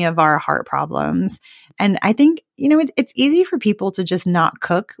so many of our heart problems. And I think, it's easy for people to just not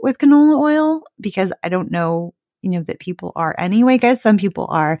cook with canola oil, because I don't know, that people are anyway. Guys, some people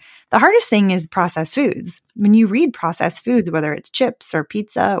are. The hardest thing is processed foods. When you read processed foods, whether it's chips or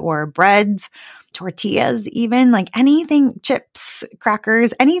pizza or breads, tortillas, even like anything, chips,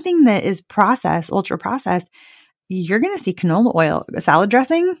 crackers, anything that is processed, ultra processed, you're going to see canola oil, salad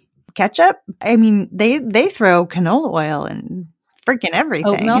dressing, ketchup. I mean, they throw canola oil in freaking everything.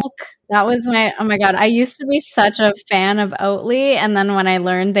 Oat milk. That was oh my God. I used to be such a fan of Oatly. And then when I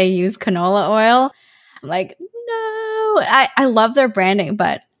learned they use canola oil, I'm like, no, I love their branding,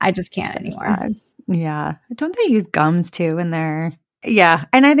 but I just can't anymore. Sad. Yeah. Don't they use gums too in there? Yeah.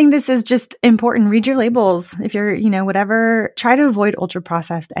 And I think this is just important. Read your labels. If you're, whatever, try to avoid ultra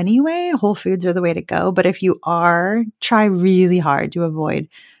processed anyway. Whole foods are the way to go. But if you are, try really hard to avoid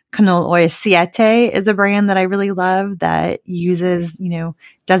canola oil. Siete is a brand that I really love that uses,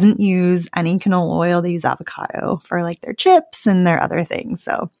 doesn't use any canola oil. They use avocado for like their chips and their other things.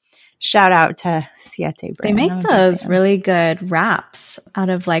 So shout out to Siete brand. They make those really good wraps out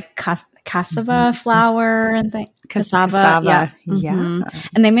of like cassava flour and things. Cassava. Yeah. Mm-hmm.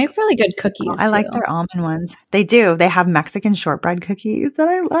 And they make really good cookies. I like their almond ones. They do. They have Mexican shortbread cookies that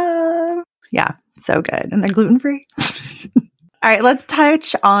I love. Yeah. So good. And they're gluten-free. All right, let's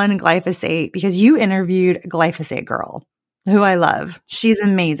touch on glyphosate, because you interviewed Glyphosate Girl, who I love. She's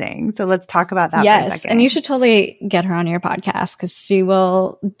amazing. So let's talk about that for a second. And you should totally get her on your podcast, because she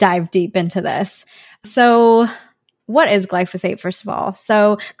will dive deep into this. So what is glyphosate, first of all?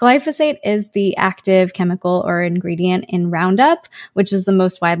 So glyphosate is the active chemical or ingredient in Roundup, which is the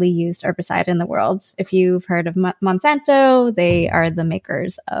most widely used herbicide in the world. If you've heard of Monsanto, they are the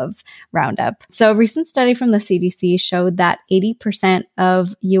makers of Roundup. So a recent study from the CDC showed that 80%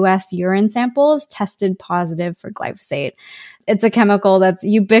 of US urine samples tested positive for glyphosate. It's a chemical that's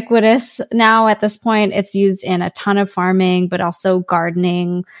ubiquitous now at this point. It's used in a ton of farming, but also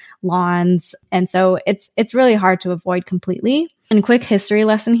gardening, lawns. And so it's really hard to avoid completely. And quick history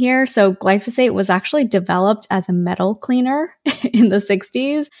lesson here. So glyphosate was actually developed as a metal cleaner in the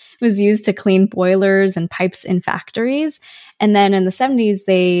 60s. It was used to clean boilers and pipes in factories. And then in the 70s,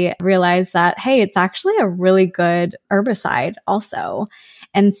 they realized that, hey, it's actually a really good herbicide also.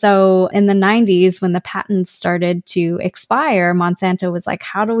 And so in the 90s, when the patents started to expire, Monsanto was like,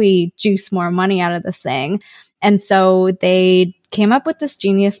 how do we juice more money out of this thing? And so they came up with this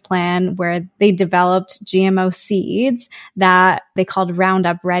genius plan where they developed GMO seeds that they called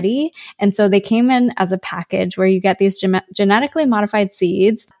Roundup Ready. And so they came in as a package where you get these genetically modified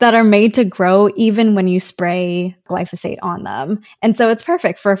seeds that are made to grow even when you spray glyphosate on them. And so it's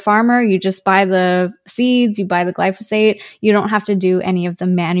perfect for a farmer. You just buy the seeds, you buy the glyphosate. You don't have to do any of the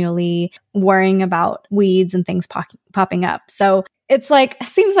manually worrying about weeds and things popping up. So it's like,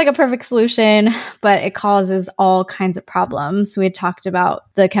 seems like a perfect solution, but it causes all kinds of problems. We had talked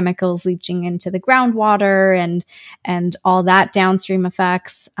about the chemicals leaching into the groundwater and all that downstream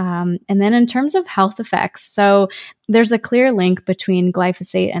effects. And then in terms of health effects, so there's a clear link between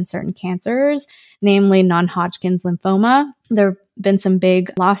glyphosate and certain cancers, namely non-Hodgkin's lymphoma. There have been some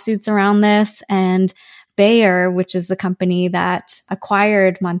big lawsuits around this, and Bayer, which is the company that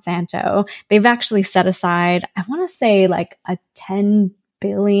acquired Monsanto, they've actually set aside, I want to say like a 10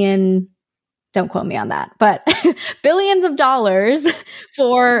 billion, don't quote me on that, but billions of dollars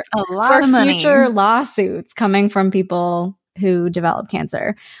for future lawsuits coming from people who develop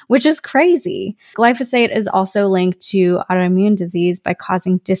cancer, which is crazy. Glyphosate is also linked to autoimmune disease by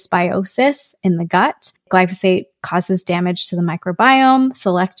causing dysbiosis in the gut. Glyphosate causes damage to the microbiome,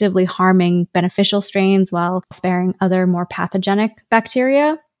 selectively harming beneficial strains while sparing other more pathogenic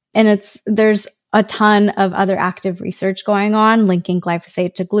bacteria. And there's a ton of other active research going on linking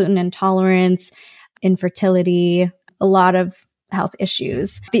glyphosate to gluten intolerance, infertility, a lot of health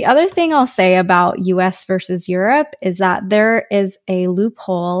issues. The other thing I'll say about US versus Europe is that there is a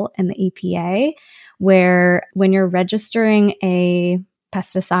loophole in the EPA where when you're registering a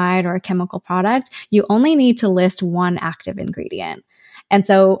pesticide or a chemical product, you only need to list one active ingredient. And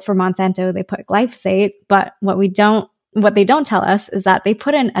so for Monsanto, they put glyphosate, but what they don't tell us is that they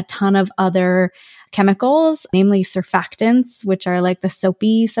put in a ton of other chemicals, namely surfactants, which are like the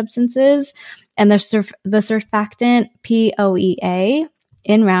soapy substances. And the surfactant POEA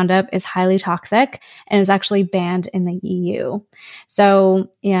in Roundup is highly toxic and is actually banned in the EU.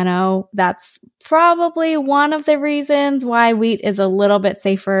 So, that's probably one of the reasons why wheat is a little bit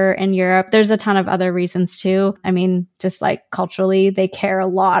safer in Europe. There's a ton of other reasons too. I mean, just like culturally, they care a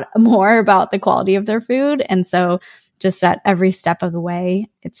lot more about the quality of their food. And so just at every step of the way,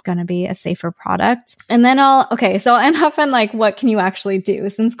 it's going to be a safer product. And then so I'll end up on like, what can you actually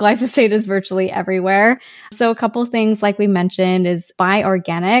do since glyphosate is virtually everywhere? So a couple things like we mentioned is buy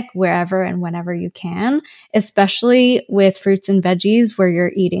organic wherever and whenever you can, especially with fruits and veggies where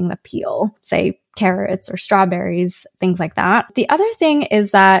you're eating the peel, say carrots or strawberries, things like that. The other thing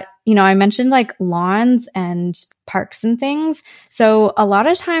is that, I mentioned like lawns and parks and things. So a lot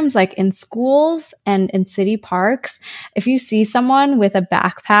of times like in schools and in city parks, if you see someone with a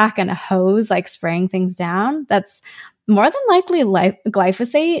backpack and a hose, like spraying things down, that's more than likely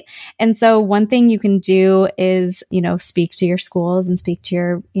glyphosate. And so one thing you can do is, speak to your schools and speak to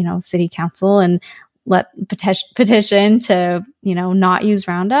your, city council and let petition to, not use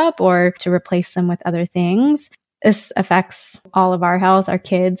Roundup or to replace them with other things. This affects all of our health, our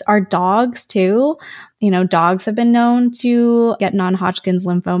kids, our dogs too. Dogs have been known to get non-Hodgkin's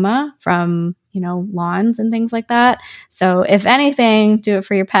lymphoma from, lawns and things like that. So if anything, do it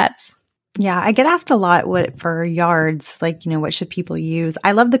for your pets. Yeah, I get asked a lot what for yards, like, what should people use?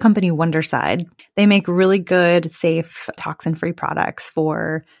 I love the company Wonderside. They make really good, safe, toxin-free products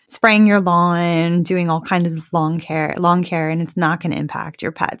for spraying your lawn, doing all kinds of lawn care, and it's not going to impact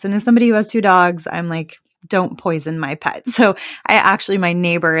your pets. And as somebody who has 2 dogs, I'm like, don't poison my pet. So my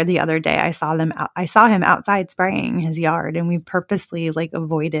neighbor the other day, I saw him outside spraying his yard, and we purposely like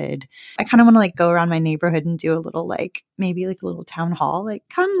avoided. I kind of want to like go around my neighborhood and do a little maybe a little town hall, like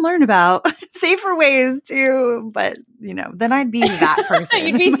come learn about safer ways too. But then I'd be that person.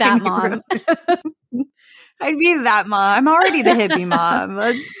 You'd be that mom. I'd be that mom. I'm already the hippie mom.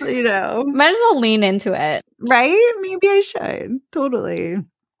 Let's, Might as well lean into it. Right? Maybe I should. Totally.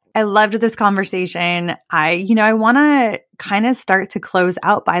 I loved this conversation. I want to kind of start to close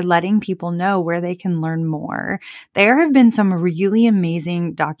out by letting people know where they can learn more. There have been some really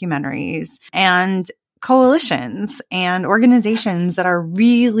amazing documentaries and coalitions and organizations that are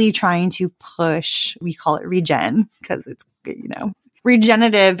really trying to push, we call it regen because it's,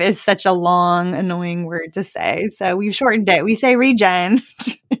 regenerative is such a long, annoying word to say. So we've shortened it. We say regen.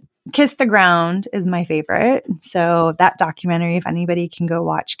 Kiss the Ground is my favorite. So that documentary, if anybody can go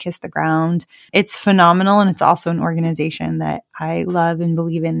watch Kiss the Ground, it's phenomenal. And it's also an organization that I love and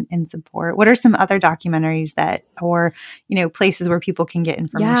believe in and support. What are some other documentaries or places where people can get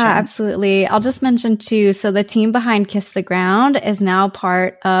information? Yeah, absolutely. I'll just mention too. So the team behind Kiss the Ground is now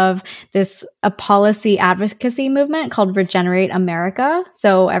part of a policy advocacy movement called Regenerate America.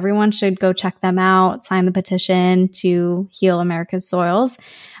 So everyone should go check them out, sign the petition to heal America's soils.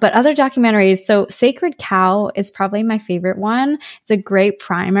 But other documentaries, so Sacred Cow is probably my favorite one. It's a great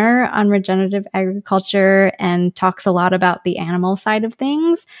primer on regenerative agriculture and talks a lot about the animal side of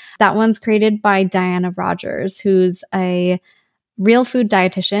things. That one's created by Diana Rogers, who's a real food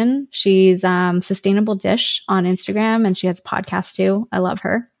dietitian. She's Sustainable Dish on Instagram, and she has a podcast too. I love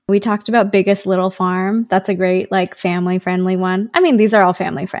her. We talked about Biggest Little Farm. That's a great family-friendly one. I mean, these are all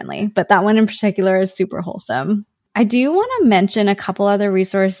family-friendly, but that one in particular is super wholesome. I do want to mention a couple other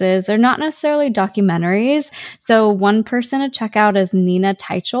resources. They're not necessarily documentaries. So one person to check out is Nina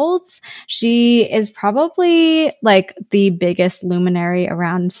Teicholz. She is probably the biggest luminary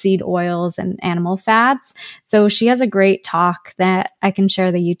around seed oils and animal fats. So she has a great talk that I can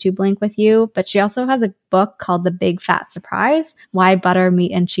share the YouTube link with you. But she also has a book called The Big Fat Surprise: Why Butter,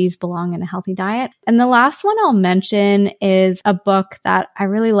 Meat, and Cheese Belong in a Healthy Diet. And the last one I'll mention is a book that I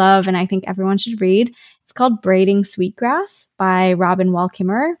really love and I think everyone should read. It's called Braiding Sweetgrass by Robin Wall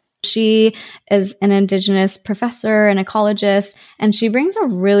Kimmerer. She is an Indigenous professor and ecologist, and she brings a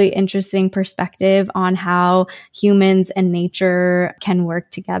really interesting perspective on how humans and nature can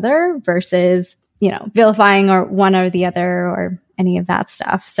work together versus, vilifying or one or the other or any of that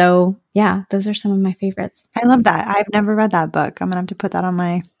stuff. So yeah, those are some of my favorites. I love that. I've never read that book. I'm going to have to put that on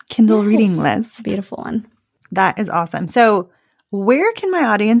my Kindle reading list. Beautiful one. That is awesome. So where can my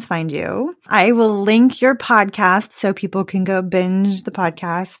audience find you? I will link your podcast so people can go binge the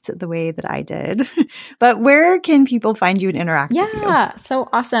podcast the way that I did. But where can people find you and interact with you? Yeah, so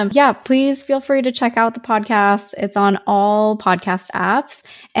awesome. Yeah, please feel free to check out the podcast. It's on all podcast apps.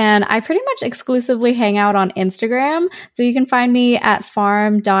 And I pretty much exclusively hang out on Instagram. So you can find me at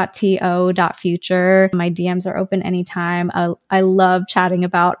farm.to.future. My DMs are open anytime. I love chatting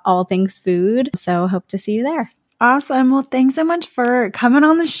about all things food. So hope to see you there. Awesome. Well, thanks so much for coming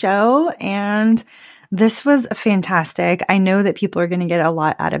on the show. And this was fantastic. I know that people are going to get a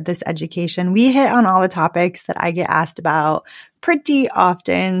lot out of this education. We hit on all the topics that I get asked about pretty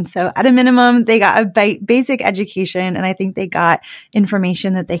often. So at a minimum, they got a basic education, and I think they got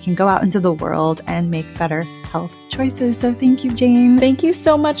information that they can go out into the world and make better health choices. So thank you, Jane. Thank you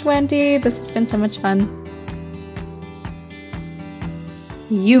so much, Wendy. This has been so much fun.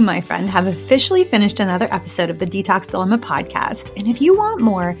 You, my friend, have officially finished another episode of the Detox Dilemma podcast. And if you want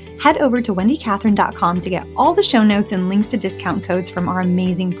more, head over to wendycatherine.com to get all the show notes and links to discount codes from our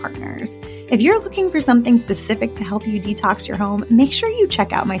amazing partners. If you're looking for something specific to help you detox your home, make sure you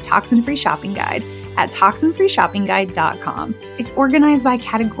check out my toxin-free shopping guide at toxinfreeshoppingguide.com. It's organized by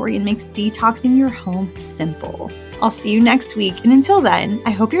category and makes detoxing your home simple. I'll see you next week. And until then,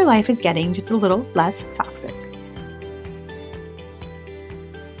 I hope your life is getting just a little less toxic.